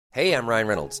Hey, I'm Ryan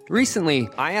Reynolds. Recently,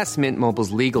 I asked Mint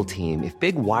Mobile's legal team if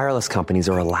big wireless companies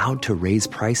are allowed to raise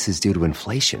prices due to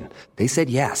inflation. They said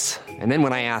yes. And then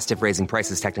when I asked if raising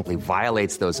prices technically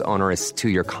violates those onerous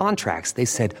two-year contracts, they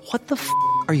said, "What the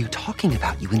are you talking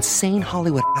about, you insane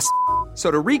Hollywood ass?"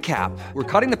 So to recap,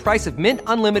 we're cutting the price of Mint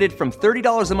Unlimited from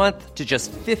 $30 a month to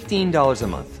just $15 a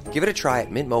month. Give it a try at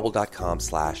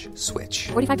mintmobile.com/switch.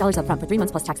 $45 up front for 3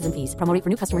 months plus taxes and fees. Promo rate for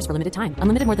new customers for limited time.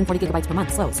 Unlimited more than 40 gigabytes per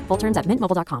month. Slows full terms at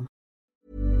mintmobile.com.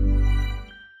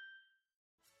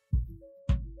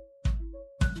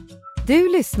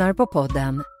 Du lyssnar på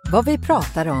podden Vad vi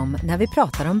pratar om när vi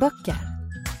pratar om böcker.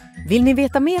 Vill ni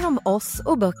veta mer om oss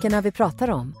och böckerna vi pratar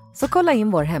om, så kolla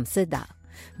in vår hemsida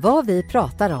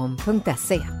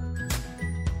vadvipratarom.se.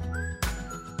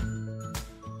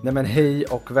 Nej men hej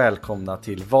och välkomna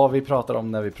till vad vi pratar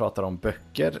om när vi pratar om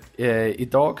böcker.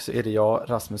 Idag så är det jag,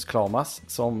 Rasmus Klamas,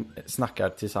 som snackar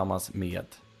tillsammans med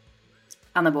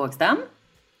Anna Bågstam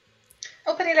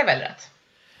och Pernilla Wellrath.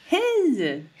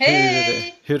 Hej!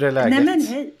 Hej! Hur är läget? Nej men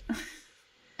hej!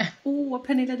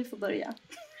 Pernilla, du får börja.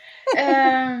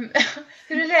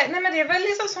 Hur är läget? Nej men det är väl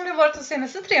liksom som det har varit de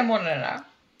senaste 3 månaderna.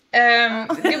 Men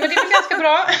det är väl ganska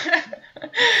bra.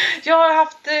 Jag har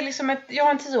haft jag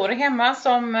har en 10-åring hemma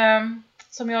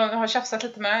som jag har tjafsat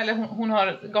lite med, eller hon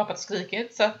har gapat och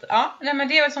skrikit, så att ja, nej men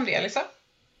det är väl som det är liksom.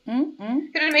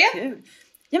 Hur är det med? Kul.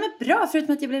 Ja men bra,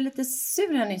 förutom att jag blev lite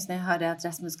sur här nyss när jag hörde att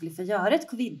Rasmus skulle få göra ett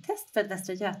covid-test för att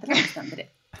Västra Götaland bestämde det.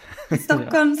 I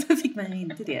Stockholm så fick man ju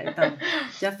inte det, utan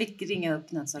jag fick ringa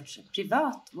upp någon sorts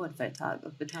privat vårdföretag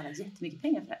och betala jättemycket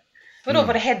pengar för det. Vadå,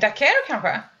 var det Hedacare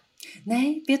kanske?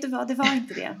 Nej, vet du vad? Det var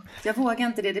inte det. Jag vågar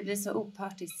inte det. Det blir så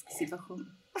opartisk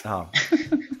situation. Ja.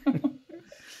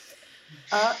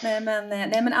 Ja, nej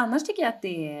men annars tycker jag att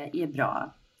det är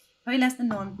bra. Jag har ju läst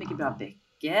enormt mycket bra böcker.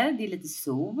 Det är lite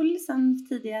sol sen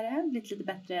tidigare. Blivit lite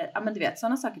bättre. Ja, men du vet,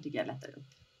 sådana saker tycker jag är lättare upp.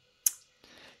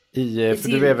 För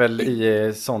du är väl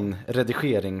i sån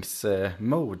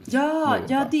redigeringsmode? Ja,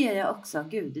 det är jag också.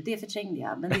 Gud, det förträngde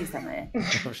jag. Men det stämmer.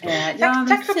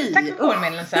 Tack för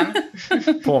påminnelsen.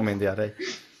 Påminde jag dig.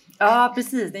 Ja,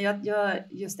 precis.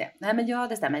 Just det. Nej, men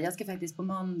det stämmer. Jag ska faktiskt på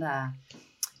måndag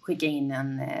skicka in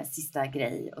en sista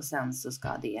grej. Och sen så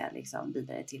ska det liksom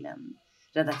vidare till en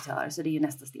redaktör. Så det är ju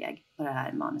nästa steg på det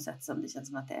här manuset som det känns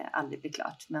som att det aldrig blir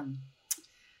klart. Men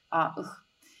ja, usch.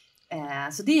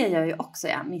 Så det är jag ju också,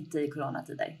 mitt i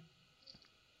coronatider.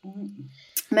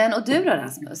 Men och du då,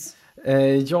 Rasmus?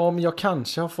 Ja, men jag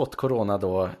kanske har fått corona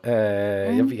då.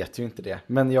 Jag vet ju inte det.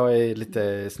 Men jag är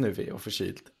lite snuvig och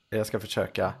förkyld. Jag ska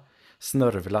försöka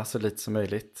snörvla så lite som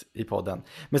möjligt i podden.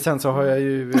 Men sen så har jag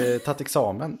ju tagit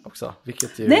examen också.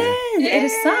 Vilket ju... Nej, är det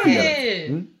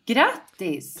sant?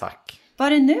 Grattis! Tack. Var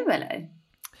det nu eller?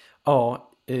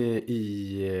 Ja,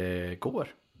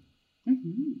 igår.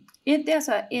 Är det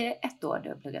 1 år du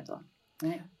har pluggat då?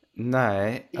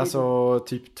 Nej, alltså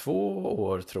typ 2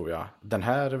 år tror jag. Den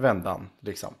här vändan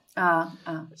liksom. Ja.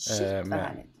 Shit, vad med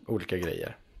härligt. olika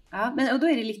grejer. Ja, men och då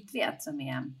är det Littvet som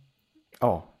är...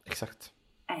 Ja, exakt.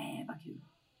 Vad kul.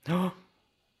 Ja,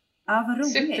 vad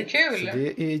roligt. Superkul. så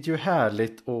det är ju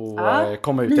härligt att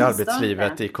komma ut i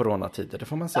arbetslivet i coronatider, det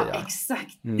får man säga. Ja,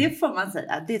 exakt. Det får man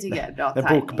säga. Det tycker jag är bra. När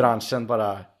bokbranschen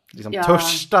bara liksom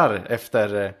törstar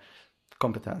efter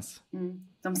kompetens.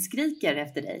 De skriker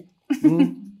efter dig.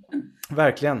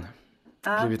 Verkligen.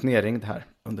 Blivit nerringd här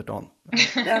under dagen.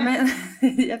 Ja, men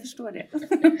jag förstår det.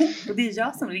 Och det är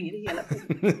jag som ringer hela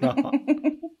tiden. Ja.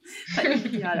 Jag har inget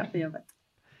att göra på jobbet.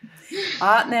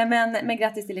 Ja, nej, men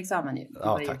grattis till examen ju.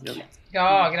 Ja, tack.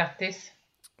 Ja, grattis.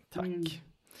 Tack.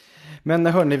 Men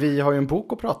hörni, vi har ju en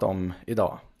bok att prata om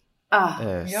idag.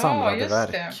 Samlade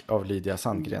verk av Lydia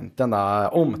Sandgren. Denna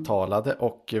omtalade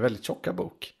och väldigt tjocka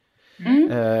bok.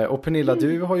 Och Pernilla,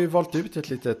 du har ju valt ut ett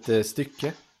litet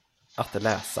stycke att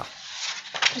läsa.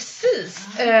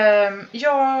 Precis.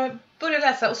 Jag börjar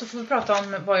läsa och så får vi prata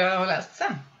om vad jag har läst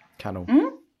sen.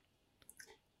 Kanon.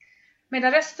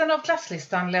 Medan resten av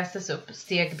klasslistan lästes upp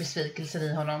steg besvikelsen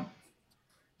i honom.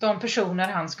 De personer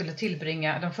han skulle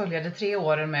tillbringa de följande 3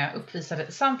 åren med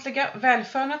uppvisade samtliga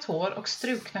välfönat hår och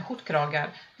strukna skjortkragar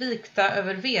vikta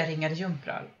över V-ringade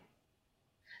jumprar.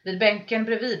 Vid bänken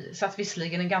bredvid satt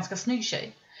visserligen en ganska snygg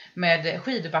tjej med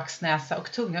skidbacksnäsa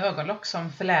och tunga ögonlock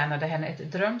som förlänade henne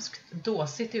ett drömskt,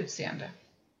 dåsigt utseende.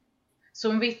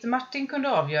 Som vitt Martin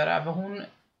kunde avgöra var hon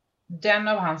den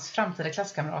av hans framtida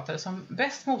klasskamrater som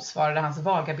bäst motsvarade hans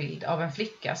vaga bild av en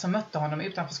flicka som mötte honom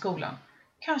utanför skolan.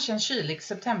 Kanske en kylig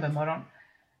septembermorgon.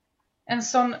 En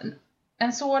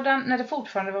sådan när det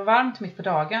fortfarande var varmt mitt på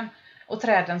dagen och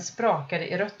träden sprakade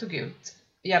i rött och gult.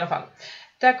 I alla fall.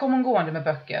 Där kom hon gående med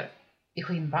böcker i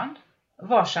skinnband,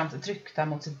 varsamt tryckta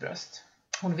mot sitt bröst.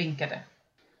 Hon vinkade.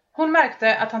 Hon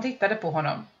märkte att han tittade på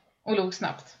honom och log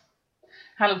snabbt.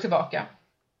 Han log tillbaka.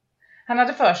 Han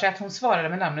hade för sig att hon svarade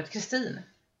med namnet Kristin.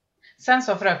 Sen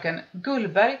sa fröken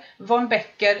Gullberg, von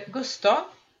Becker, Gustav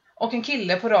och en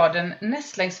kille på raden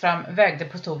näst längst fram vägde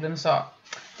på stolen och sa: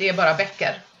 det är bara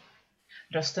Becker.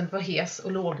 Rösten var hes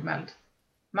och lågmäld.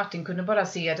 Martin kunde bara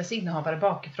se dess innehavare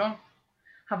bakifrån.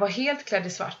 Han var helt klädd i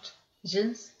svart,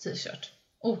 jeans, t-shirt,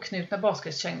 oknutna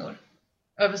basketkängor.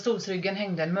 Över stolsryggen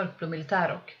hängde en mörkblå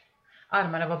militärrock.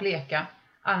 Armarna var bleka,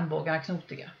 armbågarna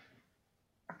knotiga.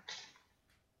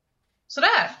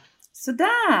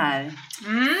 Sådär!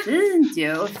 Fint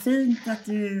ju, och fint att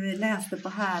du läste på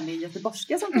härlig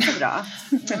göteborgska som var så bra.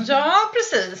 Ja,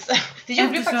 precis. Det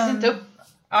gjorde ju faktiskt inte upp.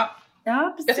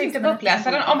 Ja, precis. Jag tänkte på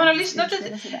uppläsaren. Om man har lyssnat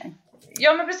lite.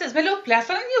 Ja, men precis. Men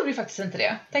uppläsaren gjorde ju faktiskt inte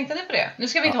det. Tänkte ni på det? Nu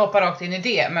ska vi inte hoppa rakt in i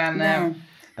det, men...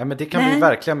 Nej, men det kan vi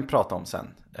verkligen prata om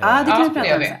sen. Ja, det kan vi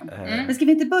prata om sen. Men ska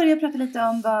vi inte börja prata lite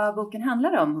om vad boken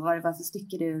handlar om? Och vad det var för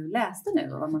stycke du läste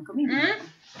nu och vad man kom in på?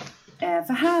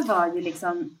 För här var ju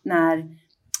liksom när...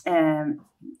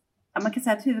 man kan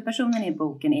säga att huvudpersonen i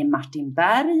boken är Martin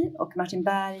Berg. Och Martin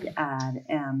Berg är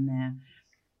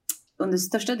under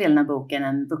största delen av boken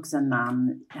en vuxen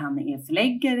man. Han är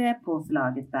förläggare på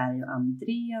förlaget Berg och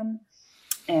Andrén.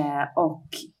 Och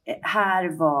här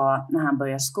var när han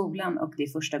börjar skolan och det är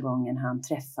första gången han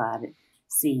träffar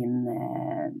sin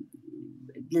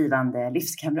blivande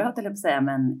livskamrat, eller på att säga,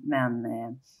 men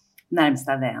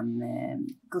närmsta vän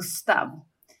Gustav.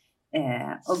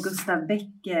 Och Gustav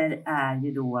Becker är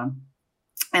ju då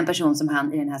en person som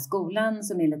han i den här skolan,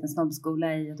 som är en liten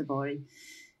snobbskola i Göteborg,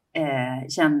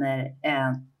 känner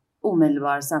en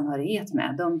omedelbar samhörighet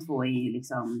med. De två är ju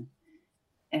liksom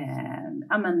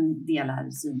delar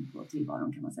syn på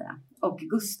tillvaron, kan man säga. Och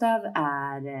Gustav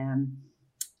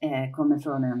kommer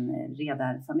från en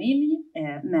redarfamilj,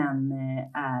 men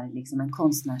är liksom en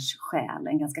konstnärssjäl,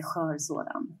 en ganska skör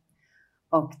sådan.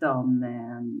 Och de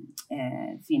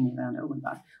finner varandra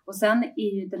omedelbart. Och sen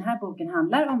är ju den här boken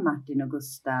handlar om Martin och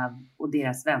Gustav och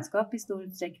deras vänskap i stor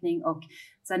utsträckning. Och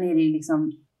sen är det ju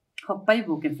liksom, hoppar ju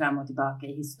boken fram och tillbaka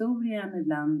i historien.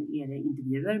 Ibland är det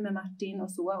intervjuer med Martin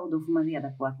och så. Och då får man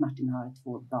reda på att Martin har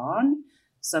 2 barn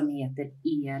som heter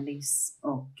Elis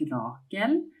och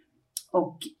Rakel.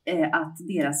 Och att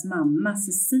deras mamma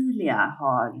Cecilia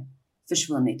har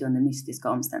försvunnit under mystiska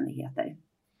omständigheter.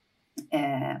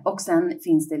 Och sen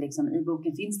finns det liksom, i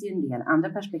boken finns det ju en del andra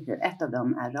perspektiv. Ett av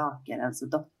dem är Rakel, alltså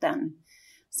dottern,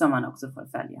 som man också får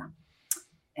följa.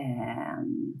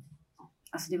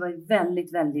 Alltså det var ju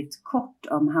väldigt, väldigt kort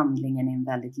om handlingen i en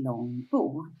väldigt lång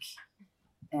bok.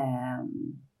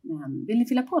 Men vill ni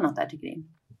fylla på något där, tycker ni?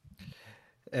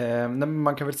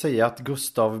 Man kan väl säga att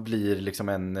Gustav blir liksom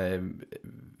en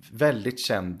väldigt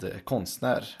känd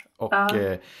konstnär. Och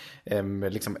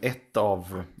liksom ett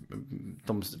av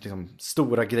de liksom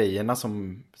stora grejerna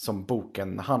som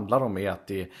boken handlar om är att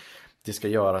det ska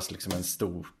göras liksom en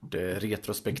stor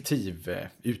retrospektiv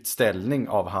utställning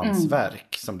av hans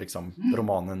verk som liksom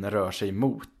romanen rör sig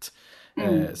emot.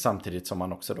 Samtidigt som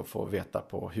man också då får veta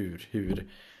på hur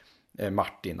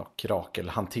Martin och Rakel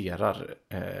hanterar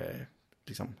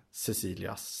liksom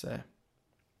Cecilias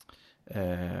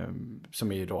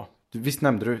som är ju då, visst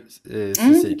nämnde du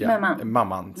Cecilia,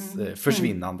 mammans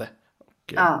försvinnande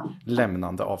och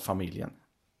lämnande av familjen.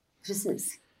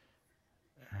 Precis.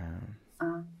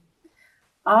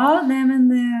 Ja, nej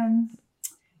men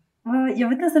jag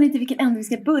vet nästan inte vilken ände vi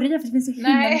ska börja, för det finns så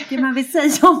himla mycket man vill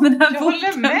säga om den här boken. Jag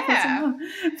håller med.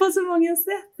 På så många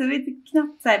sätt. Det är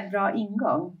knappt så här bra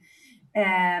ingång.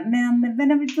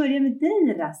 Men om vi börjar med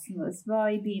dig, Rasmus,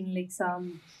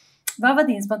 vad var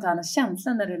din spontana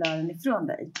känsla när du la den ifrån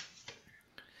dig?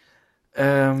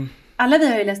 Alla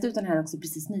vi har ju läst ut den här också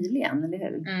precis nyligen, eller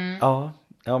hur?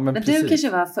 Ja, men precis. Du kanske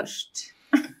var först.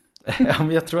 Ja,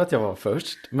 men jag tror att jag var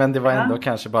först. Men det var ändå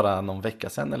kanske bara någon vecka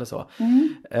sedan eller så.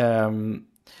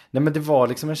 Nej, men det var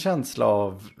liksom en känsla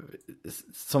av,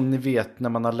 som ni vet när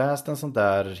man har läst en sån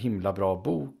där himla bra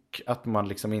bok, att man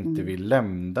liksom inte vill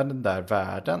lämna den där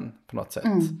världen på något sätt.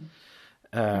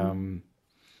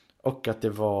 Och att det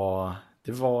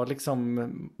var liksom,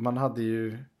 man hade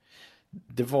ju,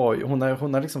 hon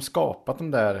har liksom skapat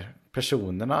de där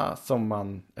personerna som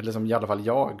man, eller som i alla fall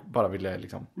jag bara ville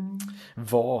liksom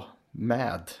vara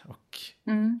med och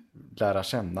lära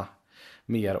känna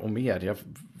mer och mer. Jag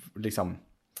liksom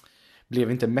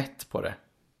blev inte mätt på det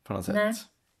på något sätt.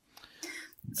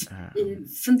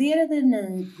 Funderade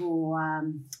ni på,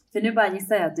 för nu bara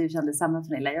gissar jag att du kände samma,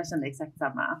 Pernilla, jag kände exakt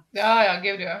samma. Ja,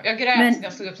 gud ja. Jag grät när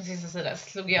jag slog upp den sista sidan.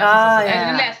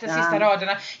 Jag läste de sista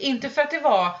raderna. Inte för att det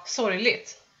var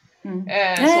sorgligt,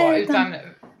 utan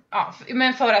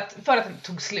men för att den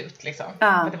tog slut liksom. För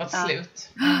att det var ett slut.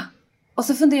 Och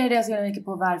så funderade jag så mycket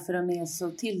på varför de är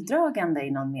så tilldragande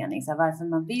i någon mening. Så här, varför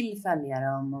man vill följa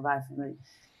dem och varför...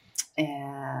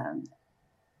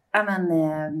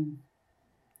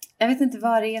 jag vet inte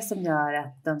vad det är som gör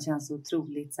att de känns så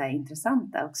otroligt så här,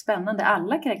 intressanta och spännande.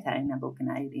 Alla karaktärer i den här boken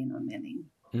är ju det i någon mening.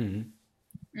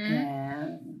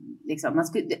 Liksom,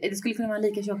 det skulle kunna vara en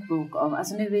lika tjock bok om...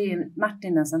 Alltså nu är ju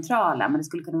Martin den centrala, men det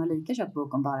skulle kunna vara lika tjock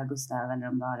bok om bara Gustav eller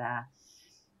om bara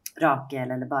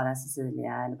Rakel eller bara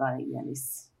Cecilia eller bara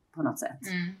Elis på något sätt.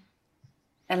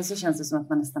 Eller så känns det som att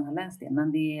man nästan har läst det,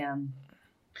 men det är...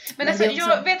 Men alltså,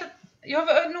 jag vet att jag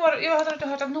har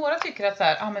hört att några tycker att så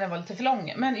här, men den var lite för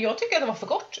lång. Men jag tycker att det var för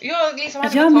kort. Jag liksom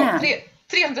hade tagit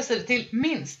 300 sidor till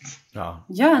minst. Ja,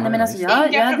 nej, men alltså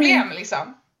inga problem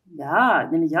liksom. Ja,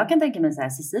 nej, men jag kan tänka mig så här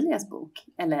Cecilias bok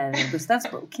eller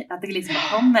Gustavs bok. Att det liksom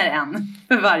kommer en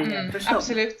för varje person.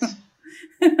 Absolut.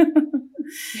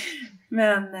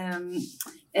 Men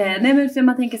nej, men för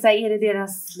man tänker så här, är det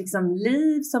deras liksom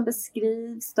liv som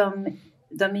beskrivs?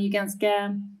 De är ju ganska...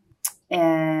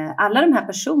 alla de här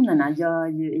personerna gör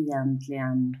ju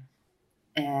egentligen...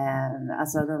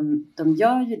 alltså de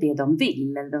gör ju det de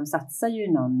vill. Eller de satsar ju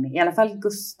i alla fall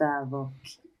Gustav och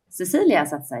Cecilia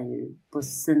satsar ju på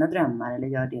sina drömmar. Eller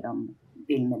gör det de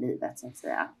vill med livet, så att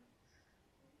säga.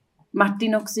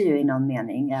 Martin också ju i någon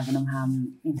mening. Även om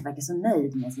han inte verkar så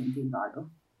nöjd med sin tillvaro.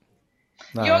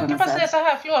 Nej. Jag kan bara säga så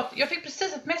här, förlåt. Jag fick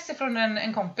precis ett mess från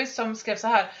en kompis som skrev så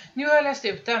här: nu har jag läst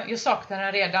ut den, jag saknar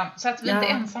den redan. Så att vi inte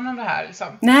är ensamma om det här liksom.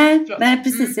 Nej,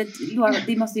 precis.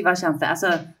 Det måste ju vara känslan. Alltså,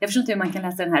 jag förstår inte hur man kan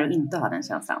läsa den här och inte ha den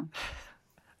känslan.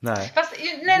 Nej. Fast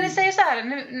när ni säger så här,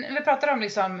 när vi pratar om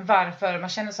liksom varför man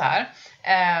känner så här,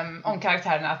 om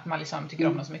karaktärerna, att man liksom tycker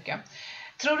om dem så mycket.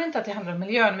 Tror du inte att det handlar om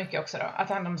miljön mycket också då? Att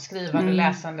det handlar om skrivande,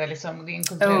 läsande, liksom, det är en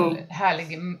kulturell,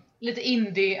 härlig, lite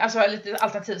indie, alltså lite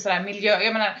alternativ sådär miljö.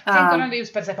 Jag menar, tänk om det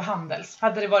utspelar sig på Handels.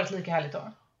 Hade det varit lika härligt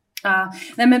då? Ja,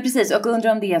 nej men precis. Och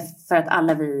undrar om det är för att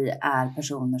alla vi är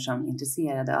personer som är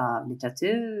intresserade av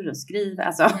litteratur och skriva.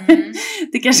 Alltså,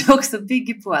 det kanske också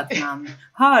bygger på att man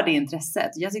har det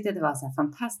intresset. Jag tyckte att det var så här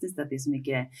fantastiskt att det är så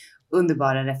mycket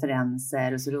underbara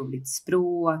referenser och så roligt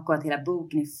språk. Och att hela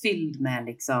boken är fylld med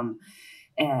liksom...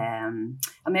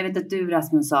 men jag vet att du,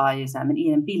 Rasmus, sa ju så här, men är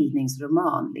det en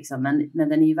bildningsroman liksom, men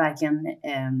den är ju verkligen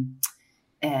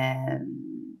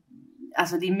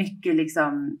alltså det är mycket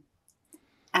liksom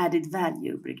added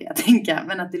value, brukar jag tänka,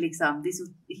 men att det liksom, det är så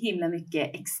himla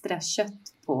mycket extra kött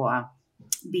på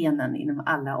benen inom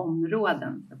alla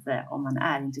områden, så att säga, om man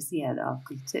är intresserad av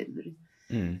kultur.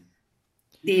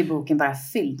 Det är boken bara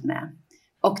fylld med,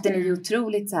 och den är ju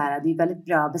otroligt så här, det är väldigt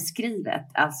bra beskrivet,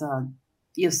 alltså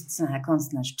just såna här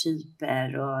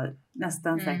konstnärstyper och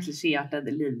nästan så här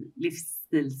klichéartade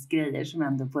livsstilsgrejer som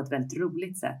ändå på ett väldigt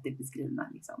roligt sätt är beskrivna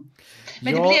liksom.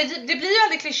 Men det blir ju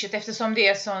aldrig klyschigt, eftersom det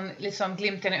är sån liksom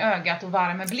glimten i ögat och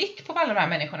varm blick på alla de här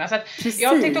människorna. Så att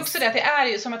jag tänkte också det, att det är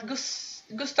ju som att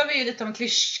Gustav är ju lite av en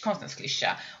konstnärsklyscha.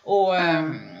 Och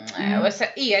så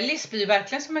Elis blir ju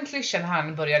verkligen som en klyscha när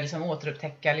han börjar liksom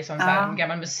återupptäcka liksom så här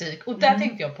gammal musik. Och där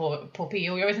tänkte jag på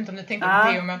P.O. Jag vet inte om ni tänkte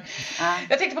på P.O. men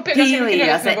jag tänkte på P.O.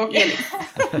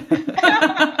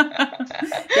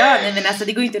 Ja, nej, men alltså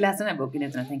det går ju inte att läsa den här boken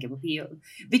utan att tänka på P.O.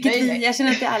 Vilket jag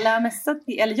känner att alla har mässat,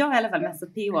 eller jag har i alla fall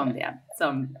mässat P.O. om det.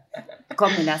 Som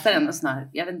kommer läsa den och snart,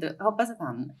 jag vet inte, hoppas att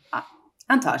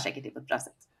han tar säkert det på ett bra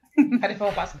sätt. Ja, det får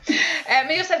hoppas.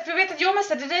 Men just för jag vet att jag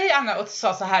mässade dig, Anna, och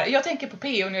sa så här: jag tänker på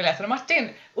P.O. när jag läser om Martin.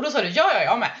 Och då sa du,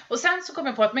 jag med. Och sen så kom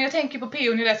jag på att, men jag tänker på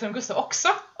P.O. när jag läser om Gustav också.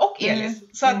 Och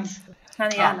Elis. Så att han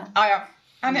är alla. Ja.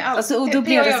 Han är alla. Och då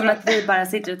blev det som att vi bara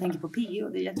sitter och tänker på P.O.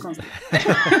 Det är jättekonstigt.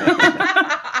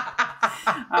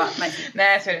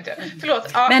 Nej, så är det inte.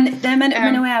 Förlåt.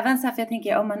 Men och även så här, för jag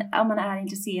tänker, om man är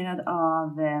intresserad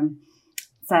av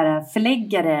så här,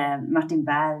 förläggare Martin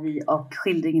Berg och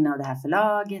skildringen av det här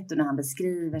förlaget, och när han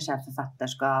beskriver så här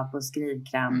författarskap och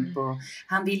skrivkramp, och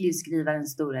han vill ju skriva den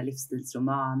stora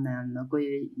livsstilsromanen och går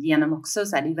ju igenom också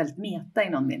så här, det är väldigt meta i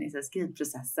någon mening, så här,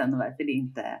 skrivprocessen och varför det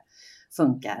inte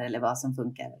funkar eller vad som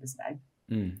funkar eller så där.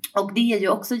 Och det är ju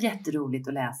också jätteroligt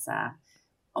att läsa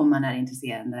om man är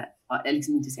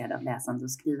intresserad av läsande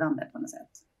och skrivande på något sätt.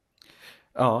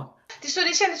 Ja.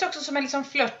 Det kändes också som en liksom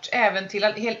flört även till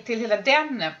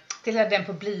hela den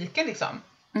publiken liksom.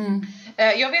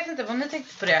 Jag vet inte vad ni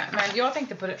tänkte på det, men jag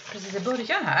tänkte på det precis i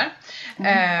början här.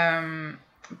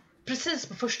 Precis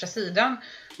på första sidan.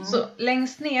 Så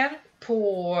längst ner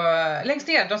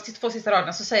de två sista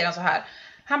raderna så säger han så här.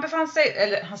 Han befann sig,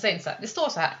 eller han säger inte så här, det står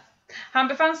så här: Han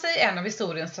befann sig i en av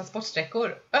historiens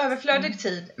transportsträckor. Överflödig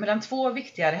tid mellan två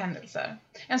viktigare händelser.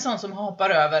 En sån som hoppar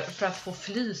över för att få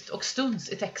flyt och stuns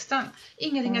i texten.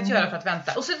 Ingenting att göra för att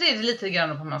vänta. Och så är det lite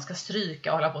grann om man ska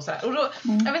stryka och hålla på sådär. Och då,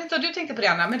 jag vet inte vad du tänkte på det,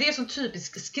 Anna, men det är sån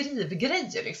typisk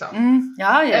skrivgrej liksom.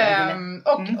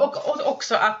 Och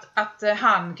också att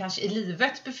han kanske i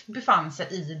livet befann sig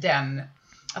i den...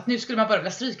 Att nu skulle man bara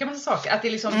vilja stryka massa saker. Att det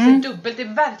är liksom så dubbelt, det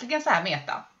är verkligen så här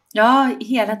meta. Ja,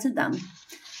 hela tiden.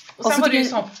 Och sen var det ju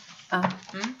så...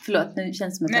 Förlåt, nu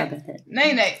känns det som att jag berättar.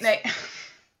 Nej.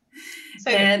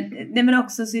 Nej, men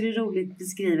också så är det roligt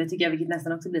beskrivet tycker jag, vilket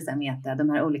nästan också blir så här meta. De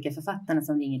här olika författarna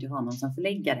som ringer till honom som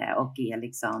förläggare och är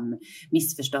liksom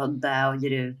missförstådda och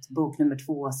ger ut bok nummer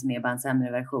 2 som är bara en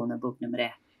sämre version av bok nummer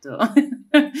 1. Och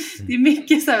det är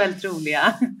mycket så här väldigt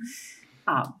roliga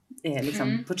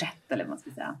liksom porträtt eller vad man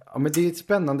ska säga. Ja, men det är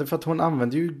spännande för att hon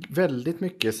använder ju väldigt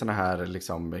mycket såna här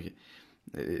liksom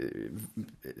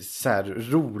så här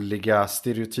roliga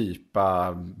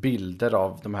stereotypa bilder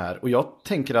av de här. Och jag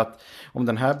tänker att om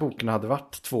den här boken hade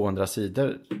varit 200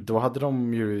 sidor, då hade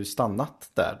de ju stannat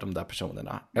där, de där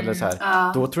personerna. Eller så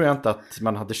här, då tror jag inte att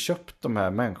man hade köpt de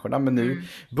här människorna. Men nu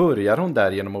börjar hon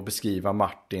där genom att beskriva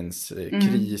Martins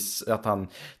kris, att han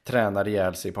tränar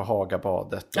ihjäl sig på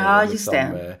Hagabadet. Och just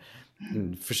det.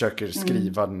 Försöker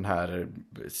skriva den här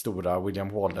stora William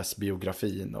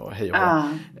Wallace-biografin och hej och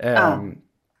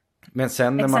men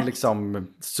sen när man liksom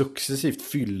successivt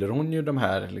fyller hon ju de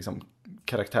här liksom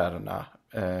karaktärerna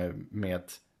med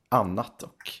annat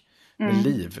och med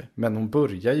liv. Men hon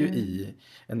börjar ju i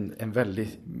en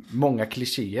väldigt många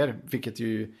klichéer, vilket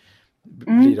ju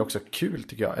blir också kul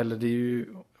tycker jag. Eller det är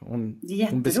ju hon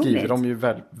beskriver dem ju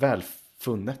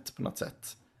välfunnet på något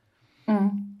sätt.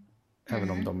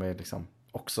 Även om de är liksom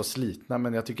också slitna.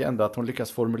 Men jag tycker ändå att hon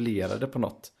lyckas formulera det på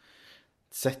något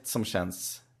sätt som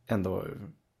känns ändå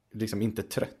liksom inte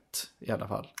trött i alla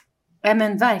fall. Nej,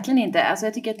 men verkligen inte. Alltså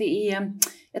jag tycker att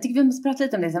jag tycker vi måste prata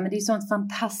lite om det. Men det är sånt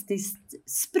fantastiskt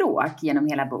språk genom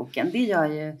hela boken. Det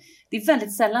är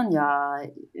väldigt sällan jag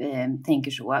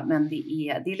tänker så. Men det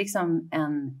är liksom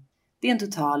en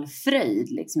total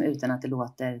fröjd liksom, utan att det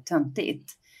låter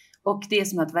töntigt. Och det är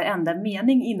som att varenda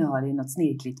mening innehåller något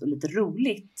snirkligt och lite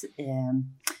roligt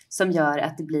som gör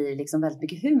att det blir liksom väldigt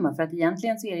mycket humor. För att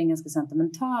egentligen så är det en ganska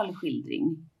sentimental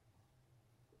skildring.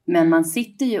 Men man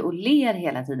sitter ju och ler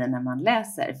hela tiden när man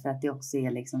läser för att det också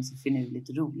är liksom så finurligt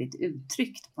roligt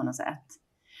uttryckt på något sätt.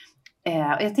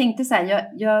 Och jag tänkte så här,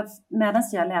 medan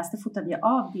jag läste fotade jag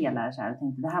av delar så här och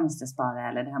tänkte det här måste jag spara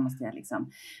eller det här måste jag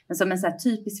liksom. Men som en så här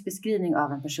typisk beskrivning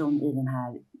av en person i den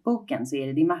här boken så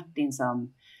är det Martin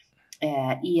som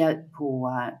är på,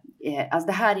 alltså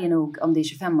det här är nog om det är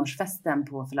 25-årsfesten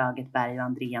på förlaget Berg och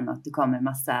Andrén och att det kommer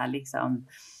massa liksom,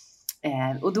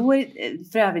 och då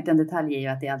för övrigt en detalj är ju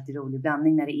att det är alltid rolig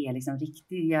blandning när det är liksom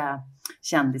riktiga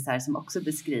kändisar som också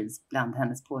beskrivs bland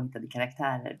hennes påhittade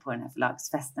karaktärer på den här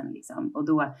förlagsfesten liksom. Och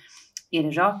då är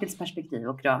det Rakels perspektiv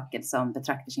och Rakel som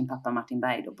betraktar sin pappa Martin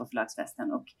Berg då på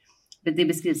förlagsfesten och det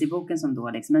beskrivs i boken som då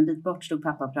liksom en bit bort stod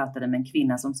pappa och pratade med en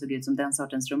kvinna som såg ut som den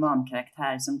sortens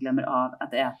romankaraktär som glömmer av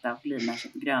att äta och livnär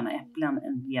sig på gröna äpplen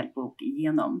en hel bok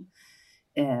igenom.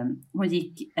 Hon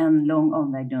gick en lång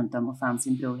omväg runt om och fann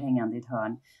sin bror hängande i ett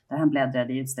hörn där han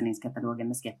bläddrade i utställningskatalogen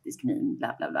med skeptisk min,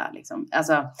 bla bla bla liksom.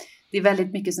 Alltså det är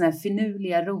väldigt mycket såna här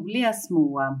finurliga, roliga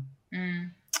små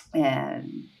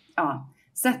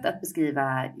sätt att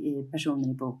beskriva personer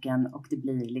i boken och det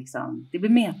blir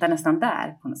meta nästan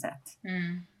där på något sätt.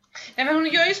 Nej, men hon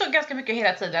gör ju så ganska mycket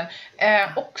hela tiden.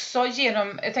 Också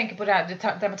genom, jag tänker på det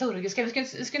här dramaturgiska, vi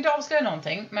ska inte avslöja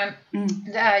någonting, men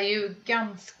det är ju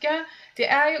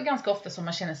ganska ofta som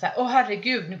man känner så här, åh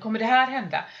herregud, nu kommer det här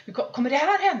hända. Kommer det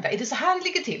här hända? Är det så här det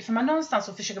ligger till? För man någonstans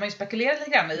så försöker man ju spekulera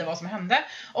lite grann i vad som hände.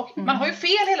 Och man har ju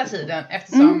fel hela tiden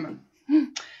eftersom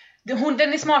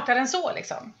den är smartare än så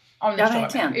liksom. Om ni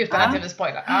förstår mig, utan att jag vill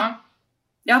spoila.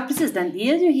 Ja, precis. Den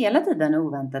ger ju hela tiden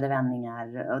oväntade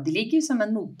vändningar och det ligger ju som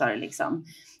en motor liksom.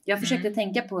 Jag försökte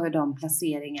tänka på hur de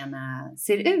placeringarna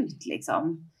ser ut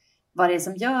liksom. Vad det är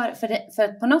som gör,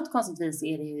 för på något konstigt vis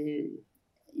är det ju,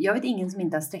 jag vet ingen som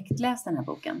inte har sträckläst den här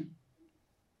boken.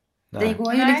 Nej. Det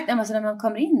går ju liksom, alltså när man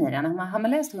kommer in i den, har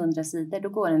man läst 100 sidor då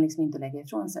går den liksom inte att lägga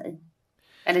ifrån sig.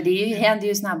 Eller det händer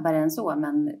ju snabbare än så,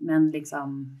 men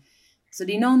liksom... Så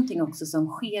det är någonting också som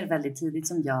sker väldigt tidigt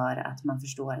som gör att man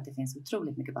förstår att det finns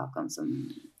otroligt mycket bakom.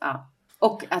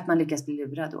 Och att man lyckas bli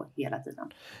lurad då hela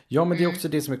tiden. Ja, men det är också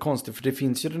det som är konstigt. För det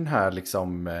finns ju den här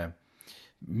liksom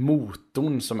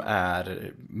motorn som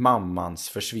är mammans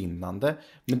försvinnande.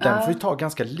 Men den får ju ta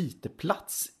ganska lite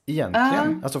plats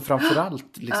egentligen. Alltså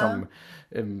framförallt liksom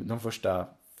de första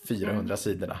 400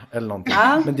 sidorna eller någonting.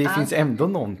 Men det finns ändå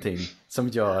någonting som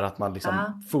gör att man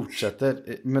liksom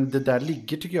fortsätter. Men det där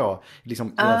ligger, tycker jag, liksom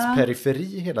i ens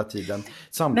periferi hela tiden.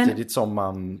 Samtidigt som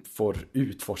man får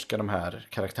utforska de här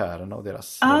karaktärerna och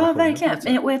deras relationer. Ja,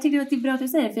 verkligen. Och jag tycker att det är bra att du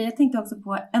säger, för jag tänkte också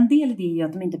på en del i det är ju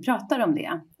att de inte pratar om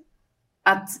det.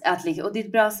 Och det är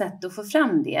ett bra sätt att få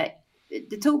fram det.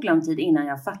 Det tog lång tid innan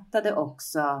jag fattade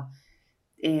också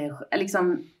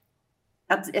liksom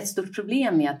att ett stort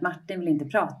problem är att Martin vill inte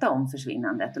prata om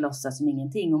försvinnandet och låtsas som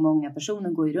ingenting. Och många personer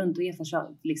går ju runt och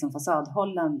är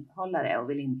fasadhållare och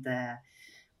vill inte...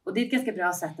 Och det är ett ganska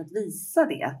bra sätt att visa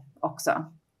det också.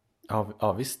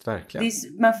 Ja visst, verkligen.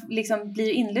 Man liksom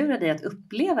blir inlurad i att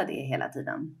uppleva det hela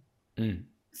tiden.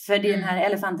 För den här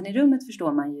elefanten i rummet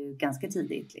förstår man ju ganska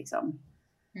tidigt liksom.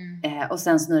 Och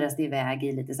sen snurras det iväg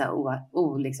i lite så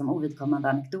här liksom ovidkommande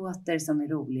anekdoter som är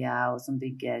roliga och som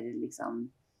bygger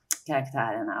liksom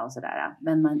karaktärerna och sådär.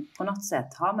 Men på något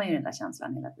sätt har man ju den där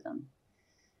känslan hela tiden.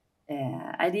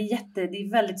 Det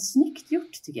är väldigt snyggt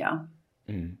gjort, tycker jag.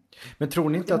 Men tror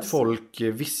ni inte att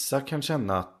vissa kan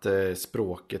känna att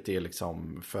språket är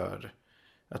liksom för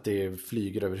att det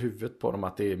flyger över huvudet på dem,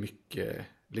 att det är mycket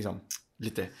liksom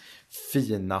lite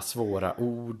fina, svåra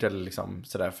ord eller liksom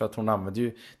sådär, för att hon använde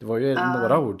ju, det var ju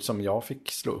några ord som jag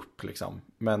fick slå upp liksom,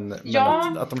 men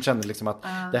att de kände liksom att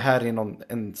det här är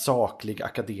en saklig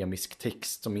akademisk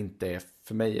text som inte är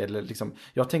för mig, eller liksom,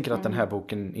 jag tänker att den här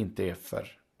boken inte är för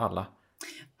alla.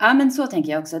 Ja, men så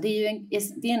tänker jag också. Det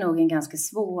är nog en ganska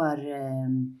svår,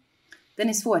 den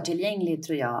är svårtillgänglig,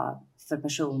 tror jag, för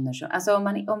personer som, alltså om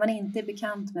man inte är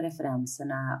bekant med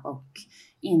referenserna och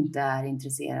inte är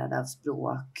intresserad av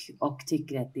språk och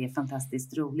tycker att det är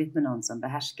fantastiskt roligt med någon som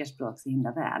behärskar språk så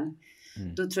himla väl.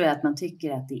 Då tror jag att man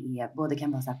tycker att det är, både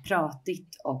kan vara så här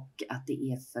pratigt och att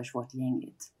det är för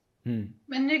svårtillgängligt.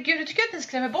 Men nu, gud, du tycker att ni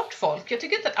skrämmer bort folk. Jag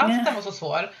tycker inte att allt den var så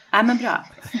svår. Ja, men bra.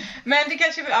 Men det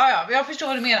kanske, jag förstår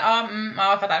vad du menar.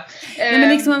 Jag fattar. Nej, men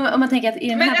liksom om man tänker att i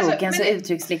den här boken så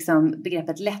uttrycks liksom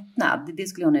begreppet lättnad. Det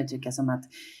skulle hon uttrycka som att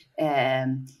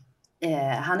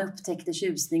han upptäckte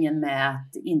tjusningen med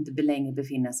att inte längre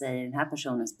befinna sig i den här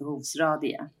personens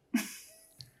behovsradie.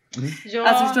 Ja,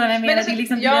 alltså förstår du vad jag menar? Alltså,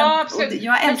 liksom, absolut.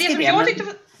 Jag älskar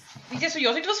det som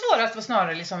jag tyckte var svårast var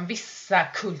snarare liksom vissa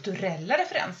kulturella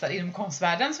referenser inom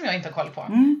konstvärlden som jag inte har koll på.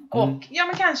 Och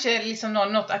men kanske liksom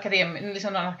någon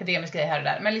akademisk grej här och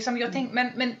där. Men liksom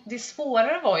men det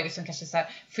svårare var ju liksom kanske så här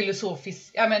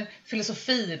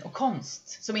filosofin och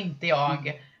konst som inte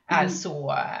jag är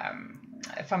så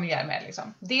familjär med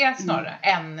liksom. Det är snarare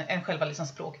än själva liksom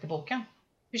språket i boken.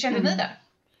 Hur kände ni där?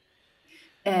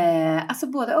 Alltså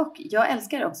både och. Jag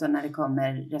älskar också när det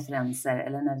kommer referenser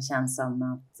eller när det känns som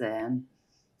att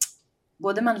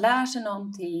både man lär sig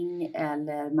någonting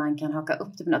eller man kan haka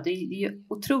upp det på något. Det är ju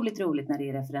otroligt roligt när det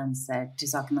är referenser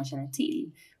till saker man känner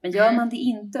till. Men gör man det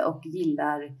inte och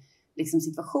gillar liksom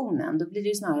situationen, då blir det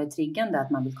ju snarare triggande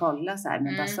att man vill kolla så här.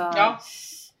 Men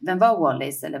vem var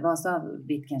Wallis eller vad sa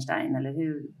Wittgenstein eller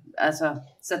hur? Alltså,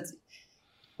 så att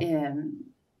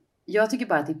jag tycker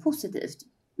bara att det är positivt.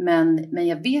 Men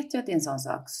jag vet ju att det är en sån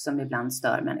sak som ibland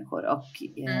stör människor. Och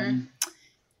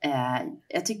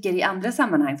jag tycker i andra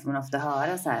sammanhang får man ofta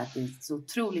höra så här att det är så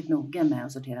otroligt noga med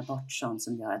att sortera bort sånt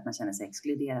som gör att man känner sig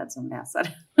exkluderad som läsare.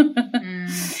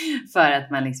 För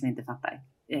att man liksom inte fattar.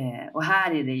 Och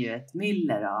här är det ju ett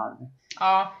myller av...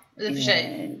 Ja, i och för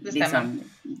sig. Det stämmer. Liksom,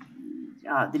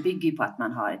 det bygger ju på att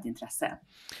man har ett intresse.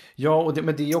 Ja,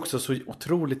 men det är också så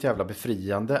otroligt jävla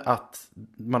befriande att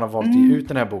man har valt ut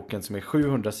den här boken som är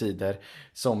 700 sidor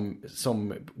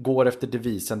som går efter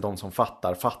devisen de som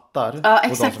fattar. Ja,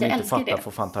 exakt, och de som inte fattar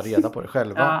får fan ta reda på det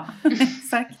själva. Ja,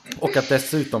 exakt. Och att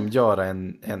dessutom göra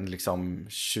en liksom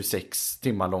 26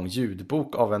 timmar lång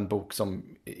ljudbok av en bok som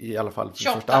i alla fall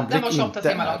för första anblick inte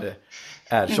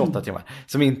är 28 timmar.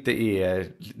 Som inte är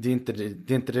det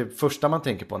är inte det första man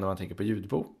tänker på när man tänker på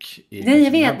ljudbok. Nej,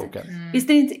 jag vet. Visst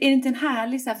är det inte en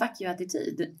härlig så här fuck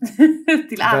you-attityd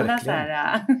till alla så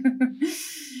här,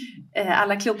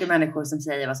 alla kloka människor som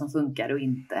säger vad som funkar och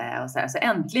inte och så här. Så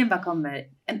äntligen bara kommer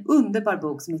en underbar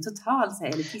bok som är totalt så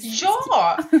här elitistisk.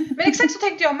 Ja, men exakt så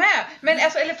tänkte jag med. Men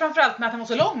alltså, eller framförallt med att den var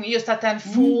så lång, just att den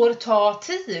får ta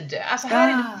tid. Alltså här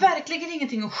är det verkligen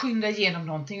ingenting att skynda igenom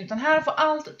någonting, utan här får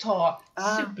allt ta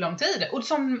superlång tid. Och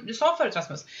som du sa förut,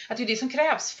 Rasmus, att det är det som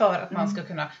krävs för att man ska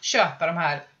kunna köpa de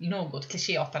här något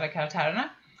klichéartade karaktärerna.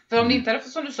 För om det inte hade,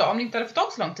 som du sa, om det inte hade fått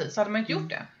tått så lång tid så hade man inte gjort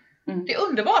det. Det är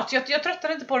underbart. Jag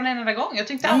tröttade inte på den en enda gång. Jag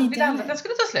tänkte aldrig att den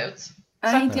skulle ta slut.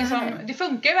 Så att liksom, det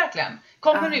funkar ju verkligen.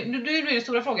 Kommer nu är den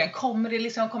stora frågan. Kommer det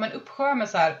liksom komma en uppsjö med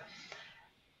så här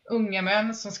unga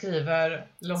män som skriver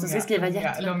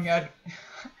långa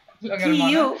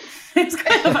P.O.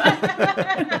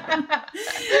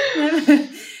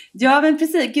 Ja, men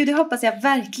precis. Gud, det hoppas jag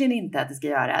verkligen inte att det ska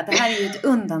göra. Det här är ju ett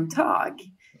undantag.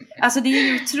 Alltså det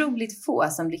är ju otroligt få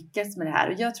som lyckas med det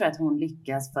här. Och jag tror att hon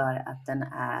lyckas för att den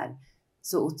är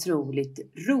så otroligt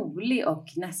rolig och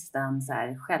nästan så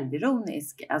här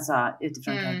självironisk. Alltså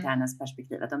utifrån karaktärernas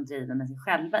perspektiv. Att de driver med sig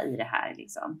själva i det här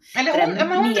liksom. Eller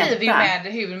hon driver ju med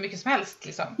hur mycket som helst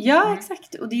liksom. Ja,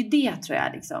 exakt. Och det är ju det tror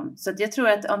jag liksom. Så att jag tror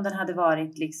att om den hade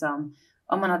varit liksom...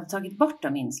 Om man hade tagit bort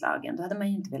de inslagen, då hade man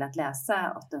ju inte velat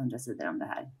läsa 800 sidor om det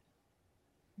här.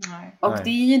 Nej. Och det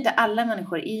är ju inte, alla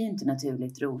människor är ju inte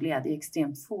naturligt roliga. Det är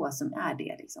extremt få som är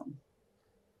det liksom.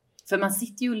 För man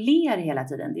sitter ju och ler hela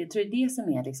tiden. Jag tror det är det som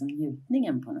är liksom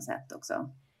njutningen på något sätt också.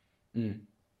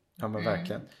 Ja men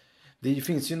verkligen. Det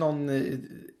finns ju någon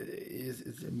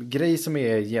grej som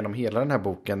är genom hela den här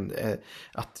boken.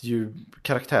 Att ju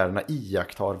karaktärerna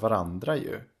iakttar varandra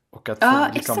ju. Och att få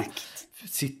liksom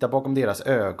sitta bakom deras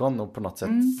ögon och på något sätt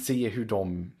se hur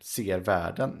de ser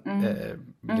världen.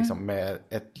 Liksom med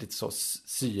ett lite så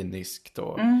cyniskt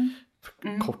och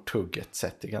korthugget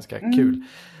sätt. Det är ganska kul.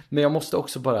 Men jag måste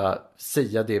också bara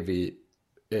säga det vi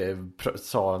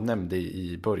nämnde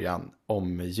i början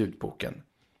om ljudboken.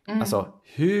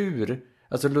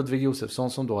 Alltså Ludvig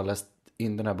Josefsson som då har läst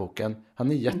in den här boken,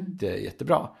 han är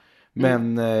jättebra.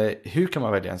 Men hur kan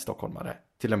man välja en stockholmare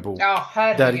till en bok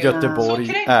där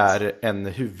Göteborg är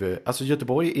en alltså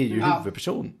Göteborg är ju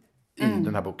huvudperson i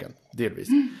den här boken, delvis.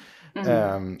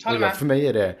 Och för mig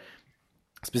är det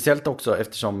speciellt också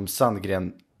eftersom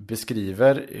Sandgren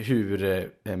beskriver hur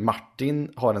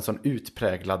Martin har en sån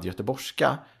utpräglad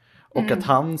göteborgska och att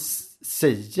han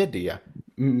säger det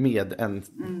med en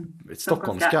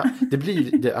stockholmska. Det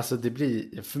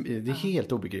är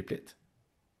helt obegripligt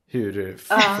hur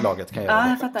förlaget kan göra det.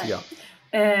 Jag fattar.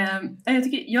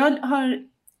 Jag har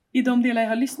i de delar jag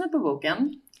har lyssnat på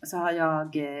boken så har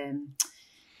jag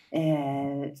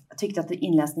tyckt att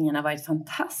inläsningen har varit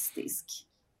fantastisk.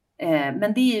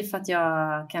 Men det är ju för att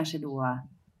jag kanske då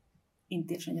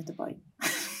inte är från Göteborg.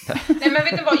 Nej men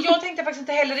vet du vad, jag tänkte faktiskt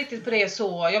inte heller riktigt på det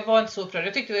så. Jag var inte så upprörd.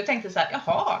 Jag tänkte så här,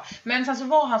 jaha. Men sen så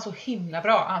var han så himla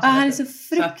bra. Han är så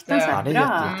fruktansvärt bra.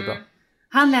 Han är jättebra.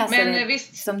 Han läser det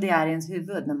som det är i ens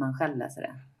huvud när man själv läser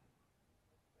det.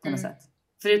 På något sätt.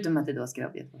 Förutom att det då ska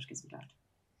vara göteborgska såklart.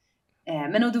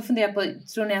 Men då funderar jag på,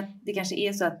 tror ni att det kanske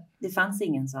är så att det fanns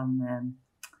ingen som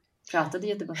pratade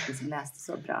göteborgska som läste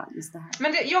så bra just det här?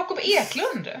 Men det, Jakob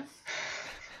Eklund?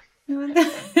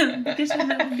 Det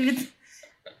kanske har blivit...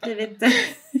 Det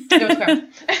var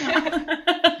skönt.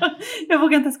 Jag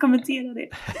vågar inte ens kommentera det.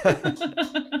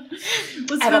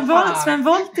 Och Sven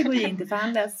Wollter går ju inte för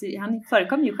han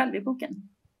förekommer ju själv i boken.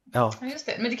 Ja, just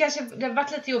det. Men det har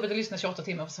varit lite jobbigt att lyssna 28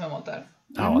 timmar på Sven Wollter.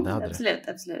 Ja, det hade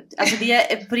absolut. Alltså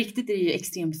på riktigt är det ju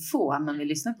extremt få man vill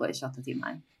lyssna på i 28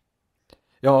 timmar.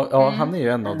 Ja, han är ju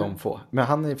en av de få. Men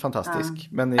han är fantastisk.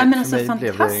 Men för alltså, mig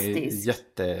blev det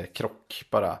jättekrock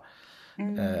bara.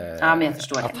 Ja, men jag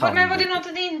förstår det. Men var det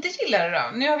något ni inte gillade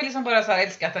då? Nu har vi liksom bara så här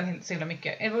älskat den så himla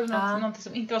mycket. Var det något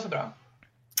som inte var så bra?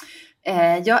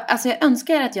 Jag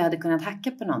önskar att jag hade kunnat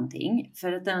hacka på någonting.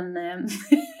 För att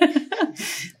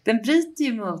den bryter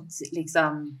ju mot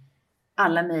liksom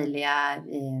alla möjliga...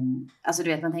 alltså du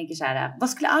vet, man tänker så här... Vad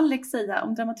skulle Alex säga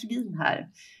om dramaturgin här?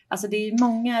 Alltså det är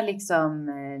många liksom...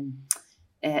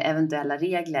 eventuella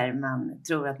regler man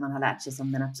tror att man har lärt sig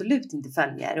som den absolut inte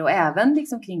följer. Och även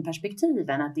liksom kring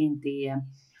perspektiven. Att det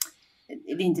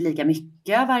är inte lika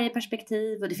mycket av varje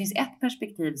perspektiv. Och det finns ett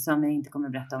perspektiv som jag inte kommer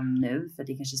att berätta om nu. För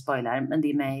det kanske spoilar. Men det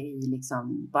är med i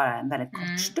liksom bara en väldigt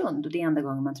kort stund. Och det är enda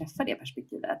gången man träffar det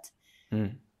perspektivet.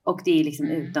 Och det är liksom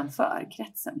utanför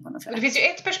kretsen på något sätt. Och det finns ju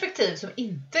ett perspektiv som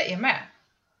inte är med.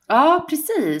 Ja,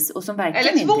 precis. Och som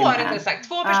verkligen inte är med. Eller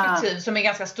två perspektiv som är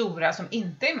ganska stora som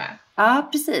inte är med. Ja,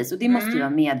 precis. Och det måste ju vara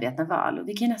medvetna val. Och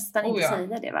vi kan ju nästan inte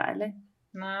säga det, va? Eller?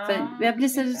 För jag blir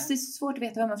så svårt att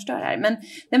veta vad man förstår här.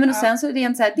 Men och sen så är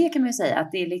det så här, det kan man ju säga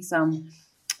att det är liksom...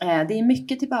 det är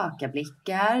mycket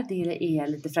tillbakablickar. Det är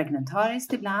lite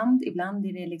fragmentariskt ibland. Ibland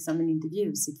är det liksom en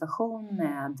intervjusituation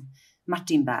med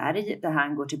Martin Berg. Där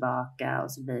han går tillbaka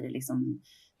och så blir det liksom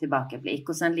tillbakablick.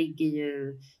 Och sen ligger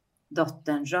ju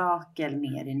dottern Rakel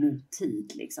mer i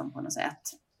nutid liksom på något sätt.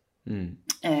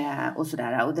 Och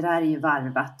sådär. Och det där är ju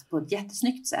varvat på ett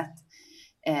jättesnyggt sätt.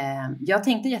 Jag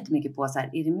tänkte jättemycket på så här,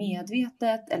 är det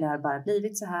medvetet eller har det bara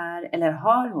blivit så här? Eller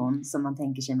har hon, som man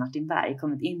tänker sig Martin Berg,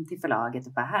 kommit in till förlaget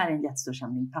och bara, här är en jättestor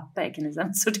samling papper, kan ni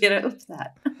sen sortera upp det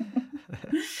här?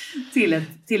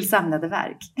 till samlade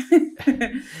verk.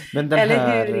 Men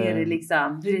eller hur är det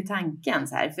liksom, hur är tanken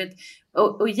så här? För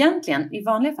och egentligen i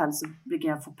vanliga fall så brukar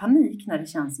jag få panik när det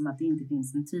känns som att det inte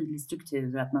finns en tydlig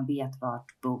struktur och att man vet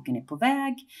vart boken är på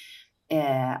väg.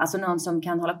 Alltså någon som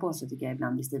kan hålla på så tycker jag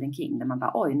ibland blir Stephen King, där man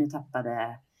bara oj,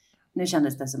 nu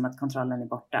kändes det som att kontrollen är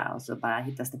borta och så bara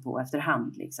hittas det på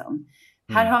efterhand liksom.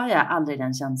 Här har jag aldrig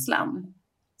den känslan.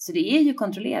 Så det är ju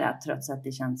kontrollerat trots att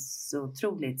det känns så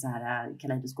otroligt så här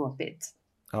kaleidoskopigt.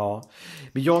 Ja,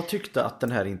 men jag tyckte att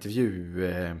den här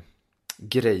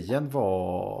grejen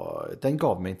den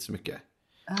gav mig inte så mycket.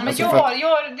 Men alltså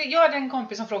jag har en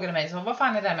kompis som frågade mig så, vad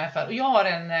fan är det med för? Och jag har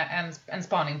en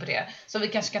spaning på det. Så vi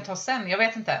kanske kan ta sen, jag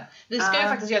vet inte. Vi ska ju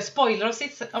faktiskt göra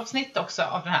spoileravsnitt också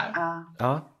av den här.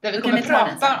 Där vi kommer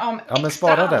prata om extra, men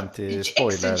spara den till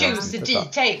spoiler. Extra juicy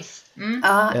details.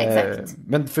 Ja, exakt.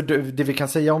 Men för det vi kan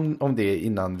säga om det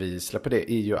innan vi släpper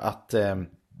det är ju att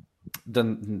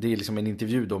det är liksom en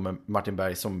intervju då med Martin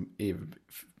Berg som är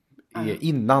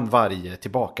innan varje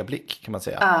tillbakablick kan man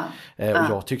säga. Och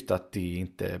jag tyckte att det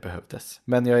inte behövdes.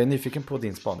 Men jag är nyfiken på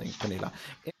din spaning, Pernilla.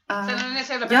 Sen är det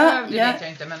så jävla behövd, det vet jag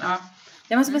inte. Men,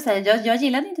 Jag måste bara säga, jag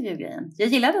gillade intervjugrejen. Jag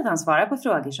gillade att han svarar på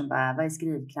frågor som bara, vad är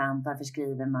skrivkramp, varför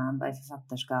skriver man, vad är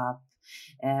författarskap,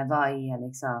 vad är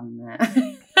liksom...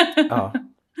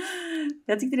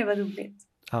 Jag tyckte det var roligt.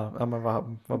 Ja, men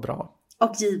vad bra.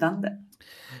 Och givande.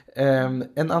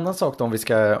 En annan sak då, om vi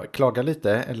ska klaga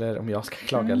lite, eller om jag ska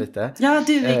klaga lite. Ja,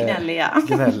 du är gnällig, ja.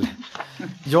 Gnäll.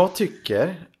 Jag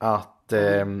tycker att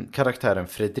karaktären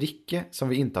Fredrike, som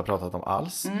vi inte har pratat om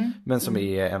alls, men som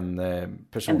är en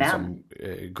person som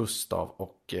Gustav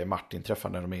och Martin träffar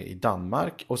när de är i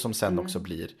Danmark, och som sen också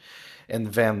blir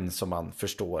en vän som man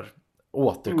förstår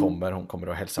återkommer, hon kommer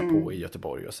att hälsa på i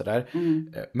Göteborg och sådär.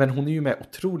 Men hon är ju med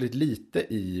otroligt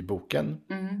lite i boken.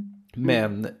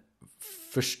 Men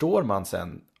förstår man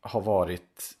sen har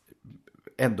varit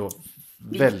ändå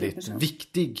väldigt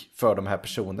viktig för de här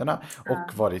personerna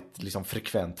och varit liksom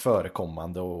frekvent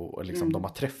förekommande och liksom de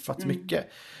har träffats mycket.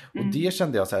 Och det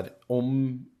kände jag så här,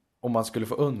 om man skulle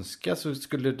få önska så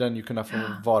skulle den ju kunna få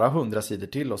vara 100 sidor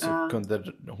till och så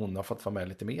kunde hon ha fått vara med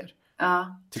lite mer.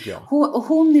 Ja. Tycker jag.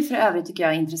 Hon är för övrigt tycker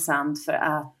jag intressant för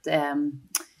att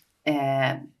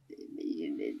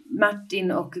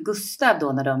Martin och Gustav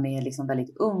då, när de är liksom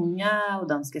väldigt unga och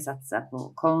de ska satsa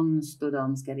på konst och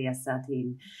de ska resa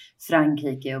till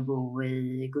Frankrike och bo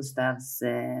i Gustavs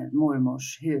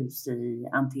mormors hus i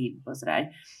Antibes och sådär.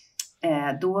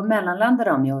 Då mellanlandar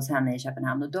de ju hos henne i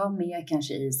Köpenhamn och de är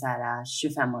kanske i så här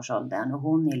 25-årsåldern och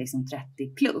hon är liksom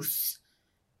 30 plus.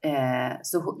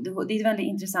 Så det är ett väldigt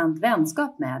intressant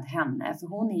vänskap med henne, för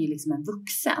hon är ju liksom en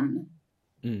vuxen.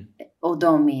 Och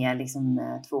de är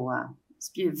liksom två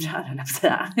spjuvrar, eller vad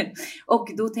säga. Och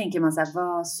då tänker man så här,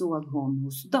 vad såg hon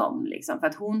hos dem liksom? För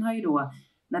att hon har ju då,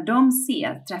 när de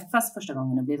träffas första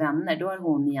gången och blir vänner, då har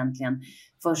hon egentligen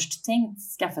först tänkt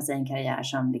skaffa sig en karriär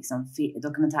som liksom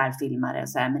dokumentärfilmare och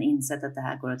så här, men insett att det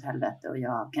här går åt helvete och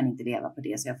jag kan inte leva på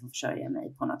det, så jag får försörja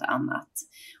mig på något annat.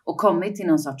 Och kommit till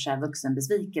någon sorts här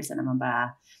vuxenbesvikelse när man bara,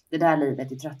 det där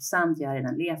livet är tröttsamt, jag har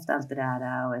redan levt allt det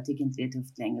där och jag tycker inte det är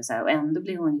tufft längre och så här. Och ändå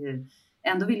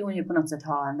vill hon ju på något sätt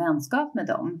ha en vänskap med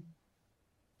dem.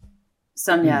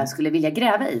 Som jag skulle vilja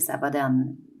gräva i, så här, vad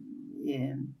den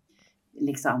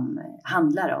liksom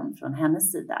handlar om från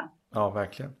hennes sida. Ja,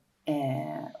 verkligen.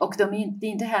 Och det är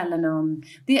inte heller någon...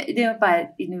 Det är bara,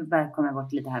 nu bara kommer jag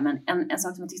bort lite här, men en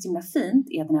sak som jag tycker är himla fint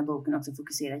är att den här boken också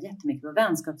fokuserar jättemycket på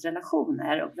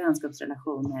vänskapsrelationer och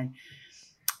vänskapsrelationer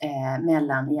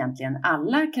mellan egentligen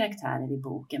alla karaktärer i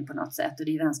boken på något sätt. Och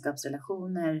det är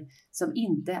vänskapsrelationer som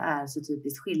inte är så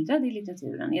typiskt skildrade i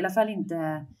litteraturen. I alla fall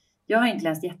inte... Jag har inte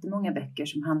läst jättemånga böcker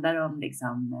som handlar om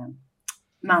liksom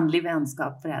manlig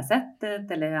vänskap på det här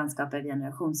sättet, eller vänskap över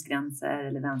generationsgränser,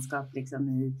 eller vänskap liksom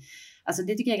i... Alltså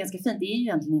det tycker jag är ganska fint. Det är ju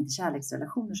egentligen inte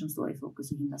kärleksrelationer som står i fokus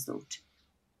så himla stort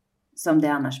som det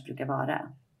annars brukar vara.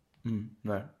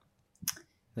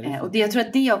 Nej. Och jag tror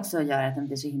att det också gör att den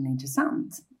blir så himla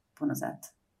intressant på något sätt.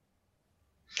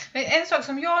 Men en sak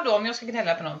som jag då, om jag ska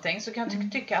gnälla på någonting, så kan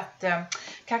jag tycka att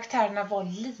karaktärerna var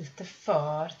lite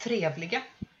för trevliga.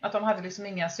 Att de hade liksom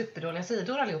inga superdåliga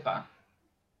sidor allihopa.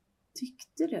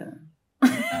 Tyckte du?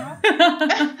 Ja.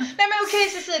 Nej men okej,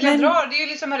 Cecilia drar, det är ju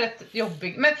liksom rätt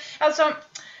jobbig. Men alltså,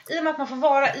 i och med att man får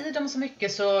vara i dem så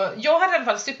mycket, så jag hade i alla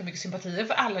fall supermycket sympatier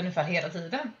för alla ungefär hela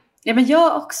tiden. Ja, men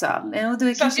jag också. Och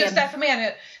då så just därför menar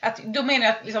jag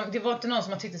att liksom, det var inte någon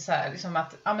som har tyckt så här, liksom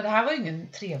att men det här var ju ingen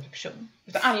trevlig person.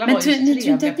 Utan alla var ju trevliga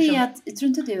personer. Tror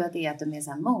inte du att det är att de är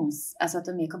så här alltså att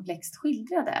de är komplext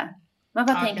skildrade? Man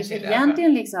bara tänker sig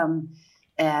egentligen liksom,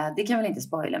 det kan väl inte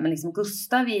spoila, men liksom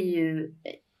Gustav är ju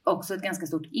också ett ganska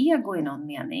stort ego i någon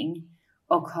mening.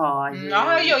 Och har ju...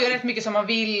 Ja, jag gör ju rätt mycket som man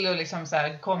vill och liksom så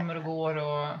här kommer och går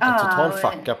och... En total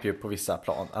fuck up ju på vissa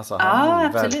plan. Alltså han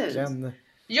absolut. Verkligen...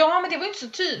 Ja, men det var ju inte så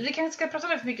tydligt. Vi kanske ska prata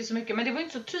om det för mycket så mycket, men det var ju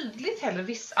inte så tydligt heller.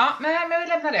 Ja, men jag vill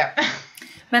lämna det.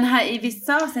 Men här i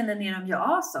vissa avseenden är de ju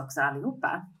as också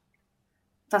allihopa.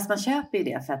 Fast man köper ju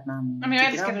det för att man... Ja, men jag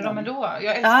älskade dem ändå.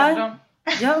 Jag älskade dem.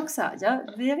 Jag också.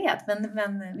 Jag vet,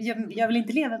 men jag vill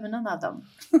inte leva med någon av dem.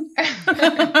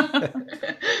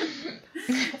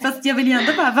 Fast jag vill ju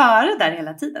ändå bara vara där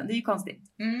hela tiden. Det är ju konstigt.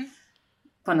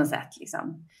 På något sätt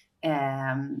liksom.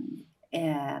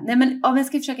 Nej, men om jag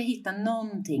ska försöka hitta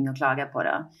någonting att klaga på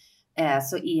då.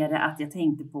 Så är det att jag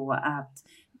tänkte på att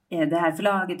det här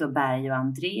förlaget då, Berg och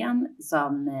Andrén,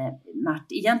 som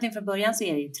egentligen från början så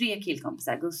är det ju 3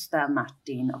 killkompisar, Gustav,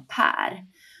 Martin och Per.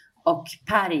 Och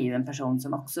Per är ju en person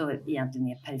som också egentligen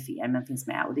är perifer men finns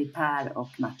med. Och det är Per och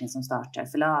Martin som startar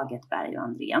förlaget Berg och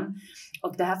Andrén.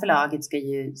 Och det här förlaget ska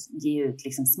ju ge ut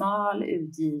liksom smal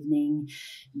utgivning,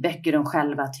 böcker de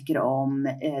själva tycker om.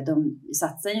 De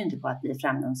satsar ju inte på att bli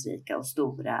framgångsrika och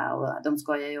stora. Och de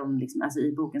skojar ju om, liksom, alltså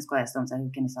i boken skojas de om så här,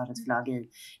 hur kan ni starta ett förlag i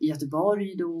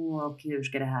Göteborg då? Och hur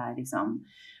ska det här liksom...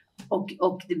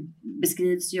 Och det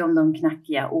beskrivs ju om de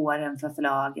knackiga åren för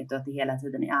förlaget och att det hela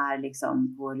tiden är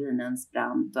liksom på ruinens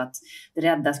brant och att det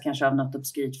räddas kanske av något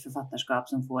obskyrt författarskap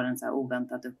som får en så här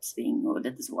oväntat uppsving och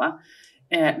lite så.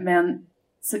 Men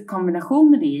så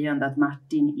kombination med det är ju ändå att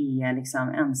Martin är liksom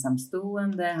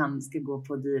ensamstående, han ska gå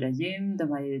på dyra gym, de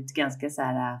har ju ett ganska så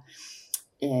här...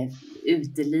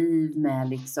 uteliv med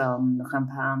liksom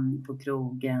champagne på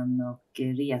krogen och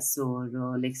resor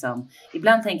och liksom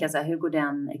ibland tänker jag så här, hur går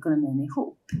den ekonomin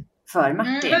ihop för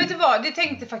Martin? Men vet du vad, det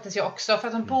tänkte faktiskt jag också, för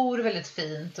att de bor väldigt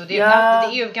fint och det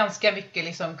är ju ganska mycket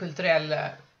liksom kulturell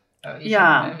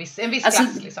en viss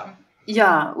klass liksom.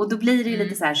 Ja, och då blir det ju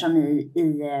lite så här som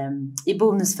i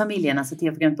Bonusfamiljen, alltså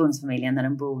tv-programmet Bonusfamiljen, när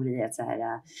de bor i ett så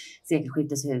här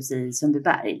sekelskifteshus i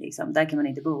Sundbyberg liksom. Där kan man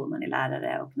inte bo om man är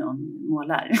lärare och någon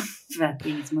målar för att det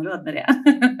är ingen som har råd med det.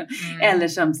 Eller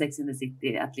som Sex and the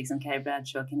City, att liksom Carrie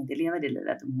Bradshaw kan inte leva det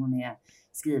livet om hon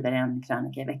skriver en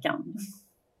krönika i veckan.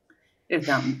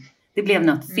 Utan det blev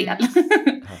något fel.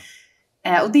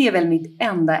 Och det är väl mitt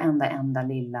enda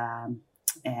lilla...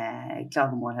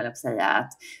 klagomål höll jag på att säga.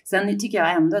 Att, sen tycker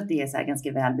jag ändå att det är så här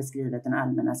ganska väl beskrivet den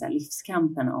allmänna så här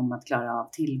livskampen om att klara av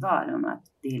tillvaron, att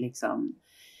det är liksom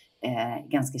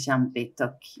ganska kämpigt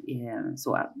och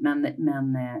så.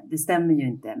 Men det stämmer ju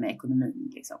inte med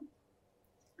ekonomin liksom.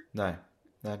 Nej,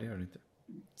 det gör det inte.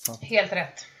 Sant. Helt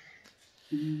rätt.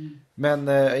 Men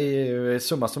i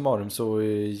summa summarum så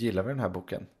gillar vi den här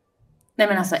boken. Nej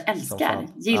men alltså älskar.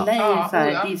 Gillar ju för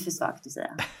det är ju för svagt att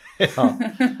säga.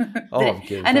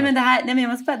 Nej men det här, nej men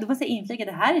jag måste inflika,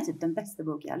 det här är typ den bästa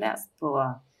bok jag har läst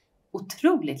på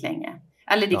otroligt länge.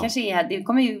 Eller det kanske är, det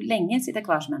kommer ju länge sitta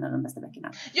kvar som en av de bästa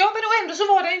böckerna. Ja, men då ändå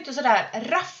så var det ju inte så där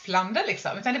rafflande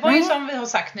liksom, utan det var ju som vi har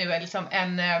sagt nu liksom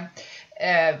en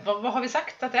vad har vi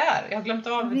sagt att det är? Jag har glömt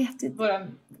av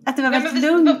att det var väldigt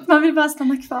lugnt, man vill bara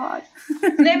stanna kvar.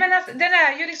 Nej men alltså, den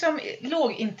är ju liksom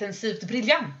lågintensivt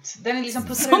briljant. Den är liksom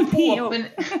puttrar på men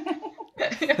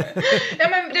ja,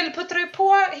 men den puttrar ju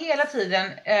på hela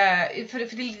tiden för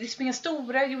det är liksom inga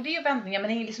stora, jo det är ju vändningar, men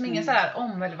det är liksom inga så här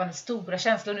omvälvande stora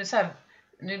känslor.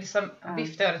 Nu liksom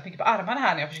viftar jag rätt mycket på armarna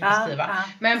här när jag försöker skriva.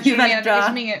 Men det är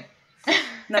liksom ingen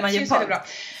när man gör bra.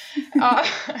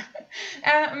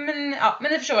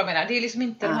 Men ni förstår vad jag menar. Det är liksom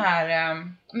inte de här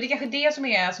men det är kanske det som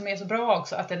är så bra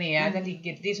också, att den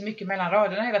ligger, det är så mycket mellan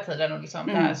raderna hela tiden och liksom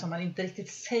det här som man inte riktigt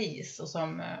sägs och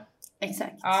som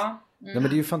exakt. Nej, men det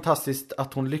är ju fantastiskt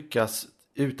att hon lyckas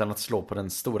utan att slå på den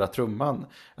stora trumman.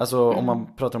 Alltså om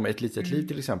man pratar om Ett litet liv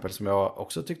till exempel, som jag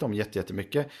också tyckte om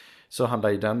jättemycket, så handlar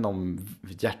ju den om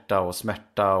hjärta och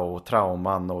smärta och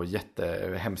trauman och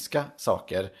jättehemska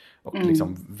saker. Och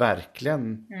liksom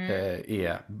verkligen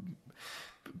är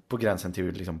på gränsen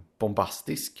till liksom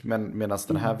bombastisk. Men medan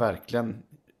den här verkligen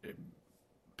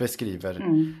beskriver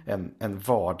en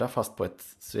vardag fast på ett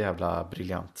så jävla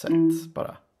briljant sätt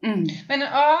bara. Men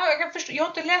jag har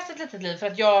inte läst Ett litet liv för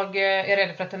att jag är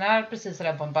rädd för att den är precis så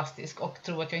där bombastisk och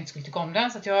tror att jag inte skulle tycka om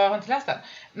den, så att jag har inte läst den.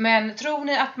 Men tror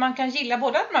ni att man kan gilla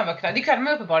båda de här böckerna? Det kan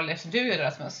man uppenbarligen eftersom du gör det,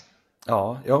 Rasmus.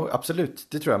 Ja, absolut,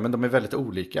 det tror jag, men de är väldigt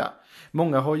olika.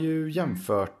 Många har ju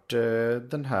jämfört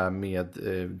den här med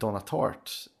Donna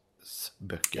Tartts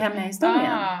böcker. Hemliga historien.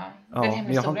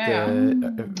 Men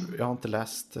jag har inte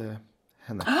läst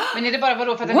henne. Men är det bara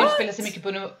vadå för att den utspelar sig mycket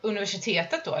på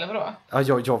universitetet då, eller vadå? Ja,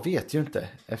 jag vet ju inte,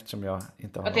 eftersom jag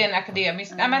inte har... Att det är en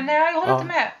akademisk... Nej, men jag håller inte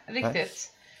med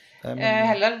riktigt.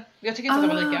 heller. Jag tycker inte att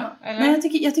de var lika. Eller? Nej,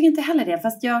 jag tycker inte heller det.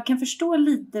 Fast jag kan förstå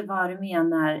lite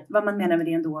vad man menar med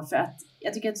det ändå. För att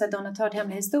jag tycker att så här, Donna Tartt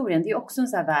hemliga historien, det är också en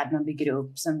sån här värld man bygger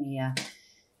upp som är...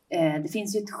 det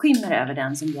finns ju ett skimmer över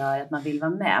den som gör att man vill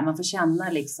vara med. Man får känna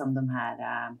liksom de här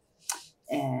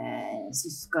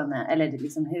syskonen, eller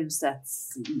liksom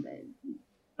husets...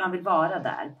 Man vill vara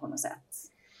där på något sätt.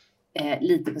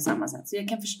 Lite på samma sätt. Så jag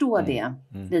kan förstå det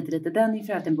lite. Den är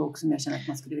för att en bok som jag känner att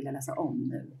man skulle vilja läsa om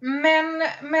nu.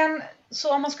 Men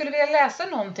så om man skulle vilja läsa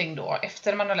någonting då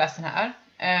efter man har läst den här,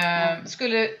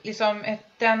 skulle liksom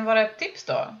den vara ett tips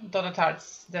då? Donna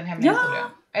Tartts Den hemliga historien?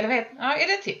 Eller är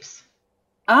det ett tips?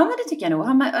 Ja, men det tycker jag nog.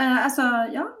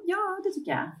 Det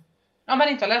tycker jag. Om man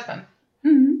inte har läst den?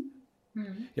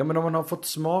 Ja, men om man har fått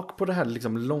smak på det här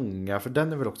liksom långa, för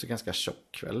den är väl också ganska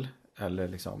tjock väl? Eller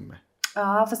liksom...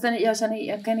 Ja, fast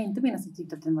jag kan inte minnas att jag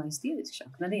tyckte att den var hysteriskt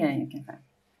tjock, men det är den ju kanske.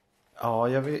 Ja,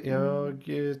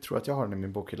 jag tror att jag har den i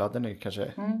min bokhylla. Den är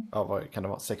kanske, vad kan det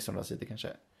vara, 600 sidor kanske.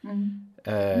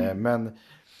 Men,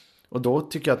 och då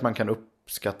tycker jag att man kan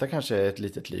uppskatta kanske Ett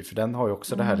litet liv, för den har ju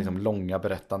också det här liksom långa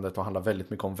berättandet och handlar väldigt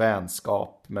mycket om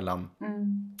vänskap mellan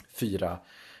 4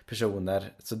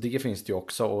 personer. Så det finns det ju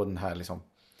också, och den här liksom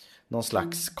någon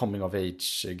slags coming of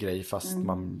age grej, fast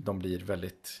de blir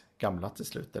väldigt gamla till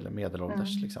slut, eller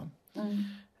medelålders liksom.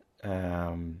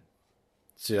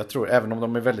 Så jag tror, även om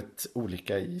de är väldigt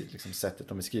olika i liksom sättet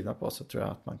de är skrivna på, så tror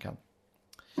jag att man kan,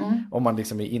 om man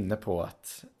liksom är inne på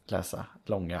att läsa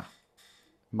långa,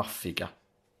 maffiga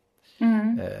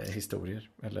historier.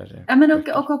 Eller ja, men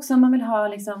och också om man vill ha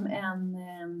liksom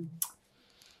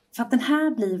för att den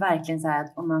här blir verkligen så här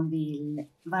att om man vill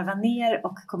varva ner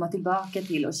och komma tillbaka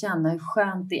till och känna hur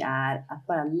skönt det är att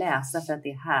bara läsa för att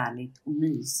det är härligt och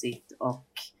mysigt och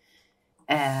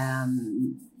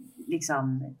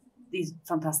liksom det är ett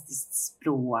fantastiskt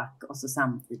språk och så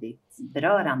samtidigt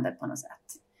berörande på något sätt.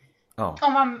 Ja.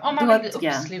 Om man vill bli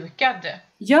uppslukad.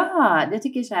 Ja, det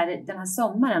tycker jag så här, den här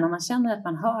sommaren, om man känner att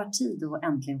man har tid och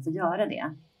äntligen får göra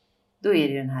det, då är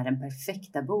det ju den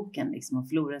perfekta boken liksom att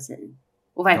förlora sig i.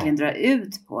 Och verkligen dra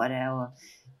ut på det. Och,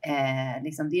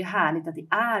 liksom, det är ju härligt att det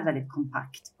är väldigt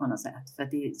kompakt på något sätt. För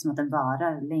att det är som att den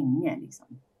varar länge. Liksom.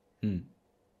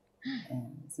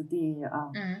 Så det är ju,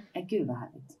 gud vad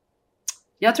härligt.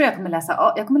 Jag tror jag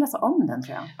kommer läsa om den,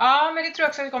 tror jag. Ja, men det tror jag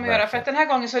också att jag kommer göra. För att den här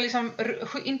gången så liksom,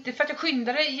 inte för att jag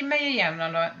skyndade mig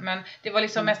igenom, men det var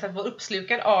liksom mest att vara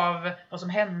uppslukad av vad som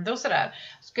hände och sådär.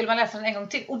 Skulle man läsa den en gång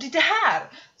till. Och det är det här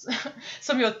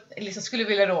som jag liksom skulle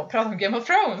vilja då prata om Game of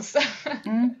Thrones.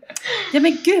 Ja,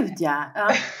 men gud, ja.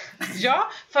 Ja,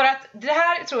 för att det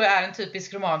här tror jag är en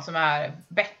typisk roman som är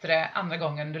bättre andra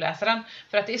gången du läser den.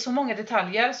 För att det är så många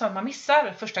detaljer som man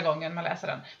missar första gången man läser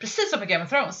den. Precis som med Game of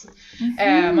Thrones.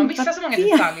 Man missar så många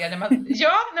detaljer. När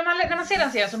man ser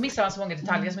den serien så missar man så många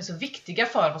detaljer som är så viktiga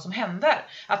för vad som händer.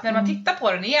 Att när man tittar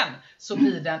på den igen så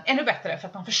blir den ännu bättre för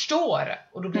att man förstår.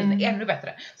 Och då blir den ännu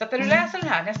bättre. Så att när du läser den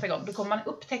här nästa gång, då kommer man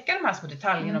upptäcka de här små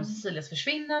detaljerna om Cecilias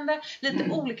försvinnande. Lite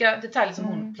olika detaljer som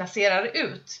hon placerar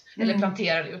ut. Eller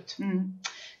planterar ut.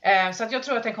 Så att jag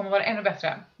tror att den kommer vara ännu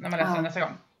bättre när man läser den nästa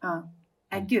gång. Ja.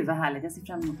 Gud vad härligt, jag ser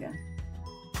fram emot det.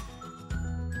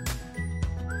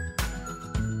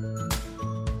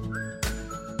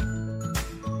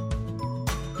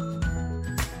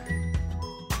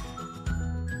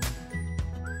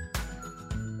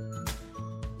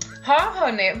 Ja,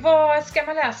 hörni, vad ska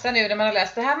man läsa nu när man har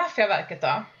läst det här maffiaverket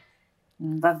då?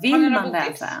 Vad vill man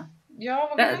läsa? Ja,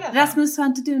 vad vill man läsa? Rasmus, har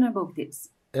inte du några boktips?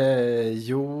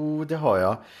 Jo, det har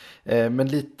jag. Men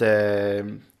lite,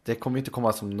 det kommer inte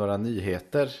komma som några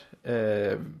nyheter.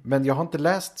 Men jag har inte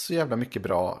läst så jävla mycket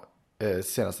bra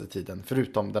senaste tiden,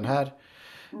 förutom den här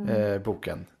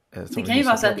boken. Det kan ju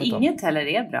vara så att inget heller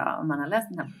är bra om man har läst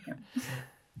den här boken.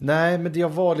 Nej, men det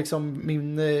var liksom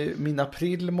min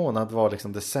april månad var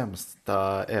liksom det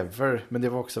sämsta ever. Men det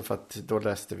var också för att då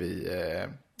läste vi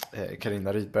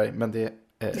Carina Rydberg. Men det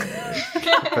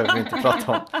behöver vi inte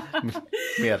prata om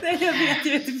mer. Nej, jag vet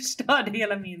ju att du förstörde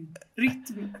hela min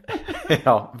rytm.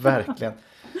 Ja, verkligen.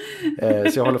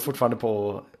 Så jag håller fortfarande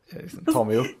på att ta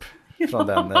mig upp från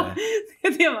den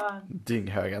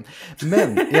dynghögen.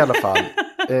 Men i alla fall,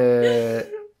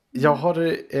 jag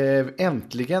har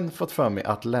äntligen fått för mig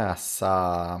att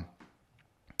läsa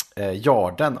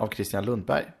Jarden av Christian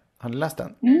Lundberg. Har ni läst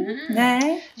den?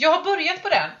 Nej. Jag har börjat på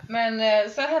den, men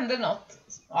så hände något.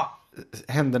 Ja.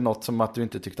 Hände något som att du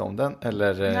inte tyckte om den?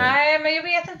 Eller? Nej, men jag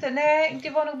vet inte. Nej, det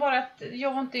var nog bara att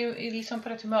jag var inte liksom på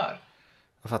rätt humör.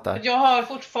 Jag fattar. Jag har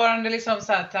fortfarande liksom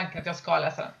så här tanken att jag ska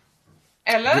läsa den.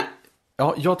 Eller?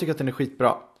 Ja, jag tycker att den är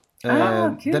skitbra.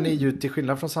 Cool. Den är ju till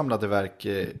skillnad från samlade verk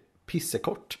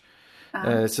pissekort.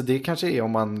 Så det kanske är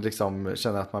om man liksom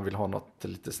känner att man vill ha något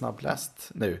lite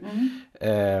snabbläst nu.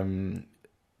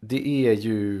 Det är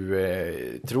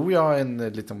ju, tror jag, en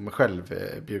liksom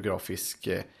självbiografisk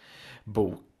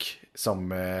bok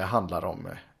som handlar om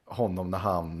honom när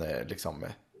han liksom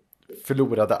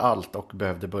förlorade allt och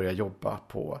behövde börja jobba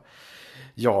på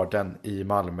Yarden i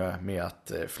Malmö med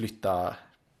att flytta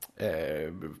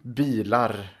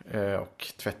bilar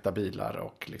och tvätta bilar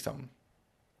och liksom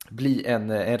bli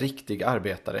en riktig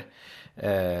arbetare.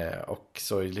 Och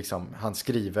så liksom han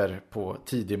skriver på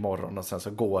tidig morgon och sen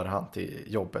så går han till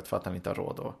jobbet för att han inte har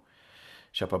råd att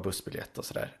köpa bussbiljett och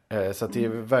sådär. Så att det är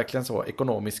verkligen så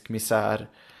ekonomisk misär.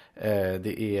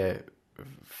 Det är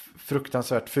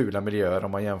fruktansvärt fula miljöer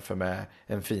om man jämför med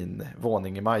en fin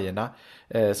våning i Majerna.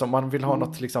 Så om man vill ha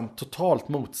något liksom totalt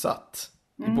motsatt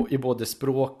i både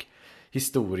språk,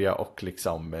 historia och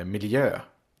liksom miljö,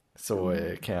 så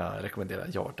kan jag rekommendera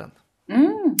Yarden.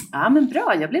 Ja, men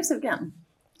bra, jag blev sugen.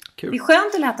 Kul. Det är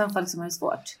skönt att läsa om folk som har det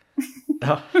svårt.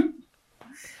 Ja.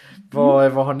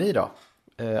 Vad har ni då?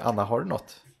 Anna, har du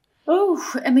något?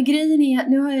 Men grejen är,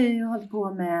 nu har jag ju hållit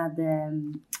på med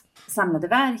samlade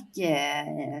verk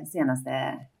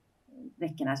senaste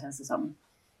veckorna, känns det som.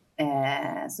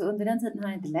 Så under den tiden har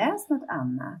jag inte läst något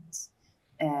annat.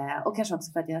 Och kanske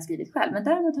också för att jag har skrivit själv. Men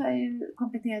däremot har jag ju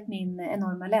kompletterat min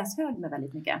enorma läshög med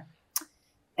väldigt mycket.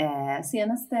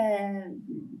 Senaste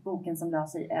boken som la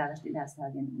sig överst i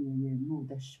läshögen är ju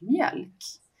Modersmjölk.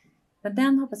 Men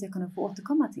den hoppas jag kunna få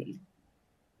återkomma till.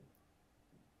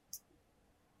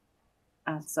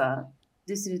 Alltså,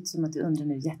 det ser ut som att du undrar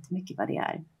nu jättemycket vad det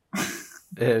är.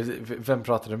 Vem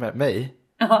pratar du med? Mig?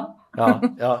 Ja.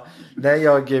 Ja. Nej,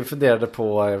 jag funderade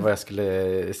på vad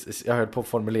jag höll på att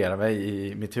formulera mig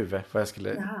i mitt huvud, vad jag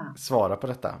skulle svara på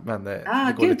detta, men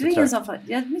det går lite du är en sån,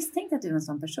 jag misstänkte att du är en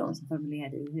sån person som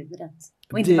formulerade i huvudet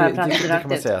och inte bara pratade rakt ut. Det kan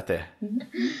man säga att det är.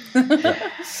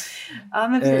 Ja,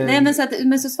 men precis. Nej,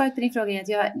 men så svaret på din fråga är att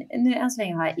jag nu än så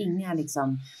länge har jag inga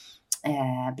liksom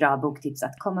bra boktips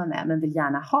att komma med, men vill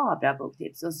gärna ha bra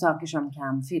boktips och saker som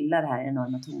kan fylla det här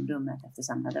enorma tomrummet efter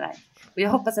samlade verk. Och jag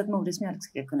hoppas att Modersmjölk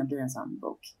ska kunna bli en sån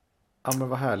bok. Ja, men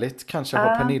vad härligt. Kanske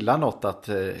har Pernilla något att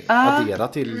addera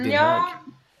till din hög.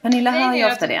 Pernilla har ju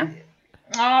ofta det.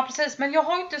 Ja, precis. Men jag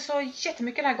har inte så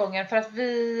jättemycket den här gången för att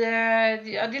det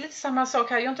är lite samma sak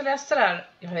här. Jag har inte läst det där.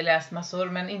 Jag har ju läst massor,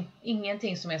 men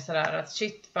ingenting som är sådär att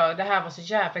shit, det här var så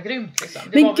jävla grymt liksom.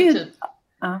 Det men var gud. Typ...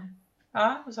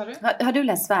 Ja, vad sa du? Har du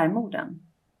läst Svärmorden?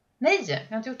 Nej, jag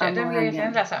har inte gjort det. Den vill jag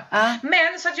egentligen läsa.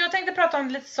 Men så att jag tänkte prata om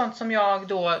lite sånt som jag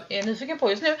då är nyfiken på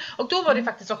just nu. Och då var det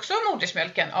faktiskt också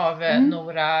Modersmjölken av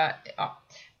Nora... Ja,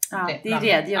 det är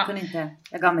det.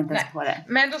 Jag gav mig inte ens på det.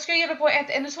 Men då ska jag ge mig på ett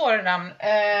ännu svårare namn.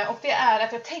 Och det är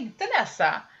att jag tänkte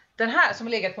läsa den här som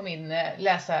har legat på min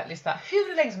läsarlista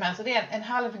hur länge som helst. Och det är en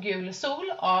halvgul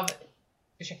sol av,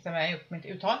 ursäkta mig, jag har gjort mitt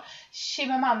uttal,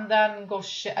 Chimamanda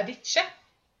Ngozi Adichie.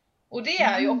 Och det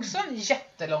är ju också en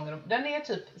jättelång, den är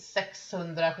typ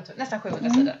 670, nästan 700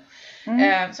 sidor.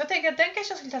 Så jag tänker att den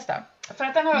kanske jag skulle testa. För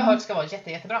att den har jag hört ska vara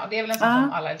jättebra. Det är väl en sån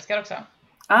som alla älskar också.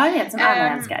 Ja, det är som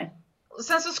alla älskar.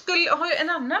 Sen så har jag en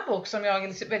annan bok som jag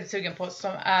är väldigt sugen på,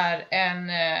 som är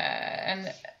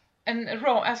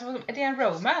det är en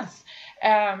romance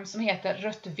som heter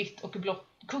Rött, vitt och blått,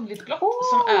 kungligt blått,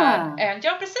 som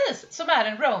är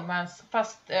en romance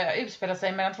fast utspelar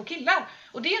sig mellan två killar,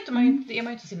 och det är man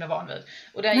ju inte så himla van vid,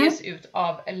 och den ges ut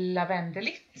av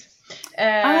Lavendelitt.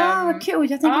 Vad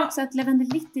kul, jag tänker också att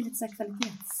Lavendelitt är lite så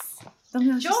kvalitets.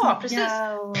 Ja, precis.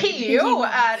 P.O.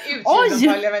 är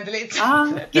utgiven på Lavendelitt.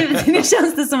 Gud, nu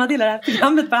känns det som att hela det här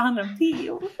programmet bara handlar om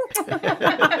P.O.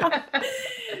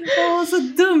 Så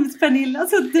dumt, Pernilla,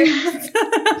 så dumt.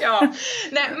 Ja,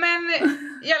 nej, men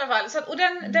i alla fall. Så att, och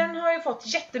den har ju fått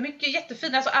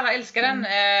jättefina, alltså alla älskar den.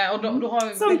 Och då har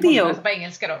vi som P.O. på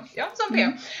engelska då. Ja, som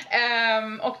P.O.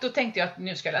 Och då tänkte jag att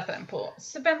nu ska jag läsa den på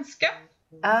svenska.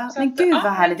 Men gud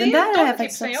vad härligt. Den där har jag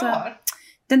faktiskt också.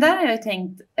 Den där har jag ju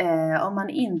tänkt om man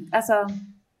inte, alltså,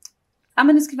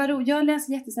 men det skulle vara roligt. Jag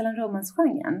läser jättesällan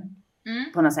romansgenren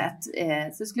på något sätt.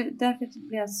 Så därför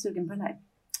blir jag sugen på den här.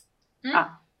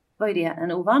 Var ju det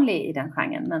en ovanlig i den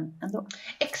genren, men ändå.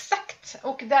 Exakt,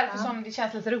 och därför som det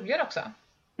känns lite roligare också.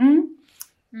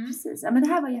 Precis, men det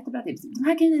här var jättebra tips. De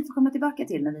här kan vi få komma tillbaka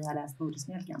till när vi har läst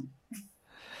Modersmjölken.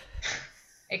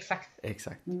 Exakt.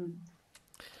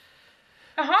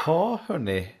 Ja,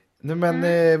 hörni. Nu, men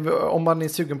om man är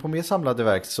sugen på mer samlade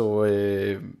verk så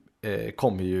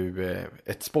kommer ju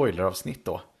ett spoileravsnitt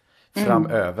då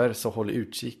framöver, så håll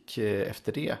utkik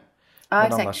efter det. Men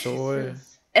exakt. Annars så...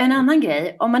 En annan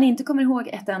grej, om man inte kommer ihåg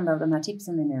ett enda av de här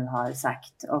tipsen vi nu har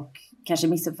sagt och kanske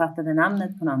missuppfattade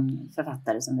namnet på någon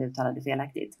författare som vi uttalade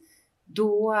felaktigt,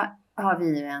 då har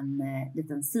vi ju en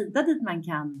liten sida dit man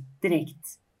kan direkt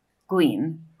gå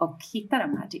in och hitta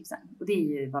de här tipsen. Och det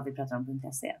är ju vad vi pratar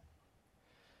om.se.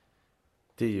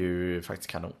 Det är ju faktiskt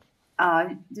kanon. Ja,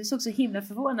 du såg så himla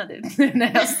förvånad ut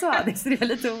när jag sa det, så det var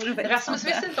lite oroligt. Rasmus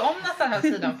visste inte om att den här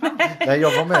sidan fanns. Nej,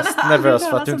 jag var mest nervös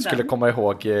för att du inte skulle komma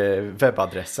ihåg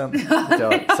webbadressen.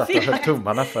 Jag satt och höll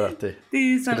tummarna för att det är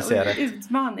ju skulle se rätt.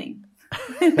 Utmaning.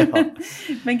 Ja.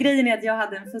 Men grejen är att jag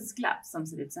hade en fusklapp som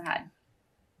ser ut så här.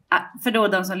 För då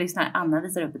de som lyssnar, Anna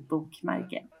visar upp ett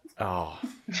bokmärke. Ja,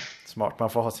 smart. Man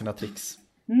får ha sina tricks.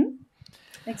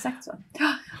 Exakt så.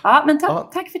 Ja, men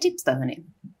tack för tips då, hörni.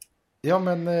 Ja,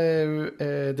 men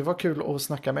det var kul att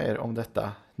snacka med er om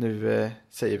detta. Nu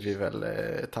säger vi väl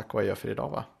tack och adjö för idag,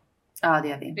 va? Ja, det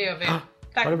gör vi. Det gör vi.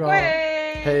 Tack och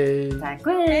hej! Hej! Tack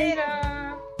och hej!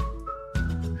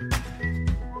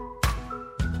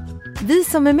 Vi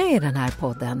som är med i den här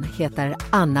podden heter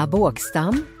Anna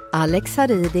Bågstam, Alex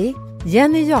Haridi,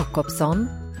 Jenny Jakobsson,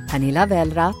 Pernilla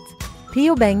Wellrath,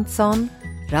 P.O. Bengtsson,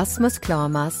 Rasmus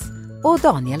Klamas och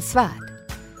Daniel Svärd.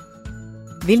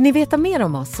 Vill ni veta mer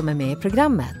om oss som är med i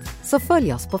programmet så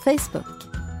följ oss på Facebook.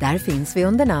 Där finns vi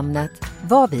under namnet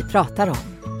Vad vi pratar om.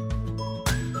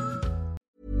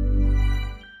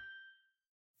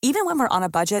 Even when we're on a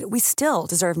budget, we still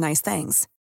deserve nice things.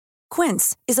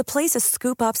 Quince is a place to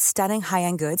scoop up stunning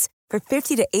high-end goods for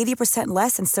 50 to 80%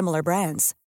 less than similar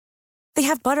brands. They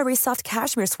have buttery soft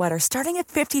cashmere sweaters starting at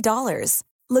 $50,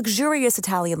 luxurious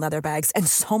Italian leather bags, and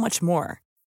so much more.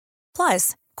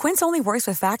 Plus, Quince only works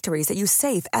with factories that use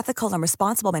safe, ethical, and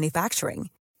responsible manufacturing.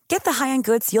 Get the high-end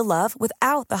goods you'll love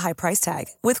without the high price tag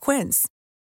with Quince.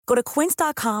 Go to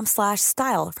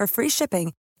quince.com/style for free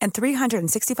shipping and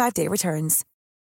 365-day returns.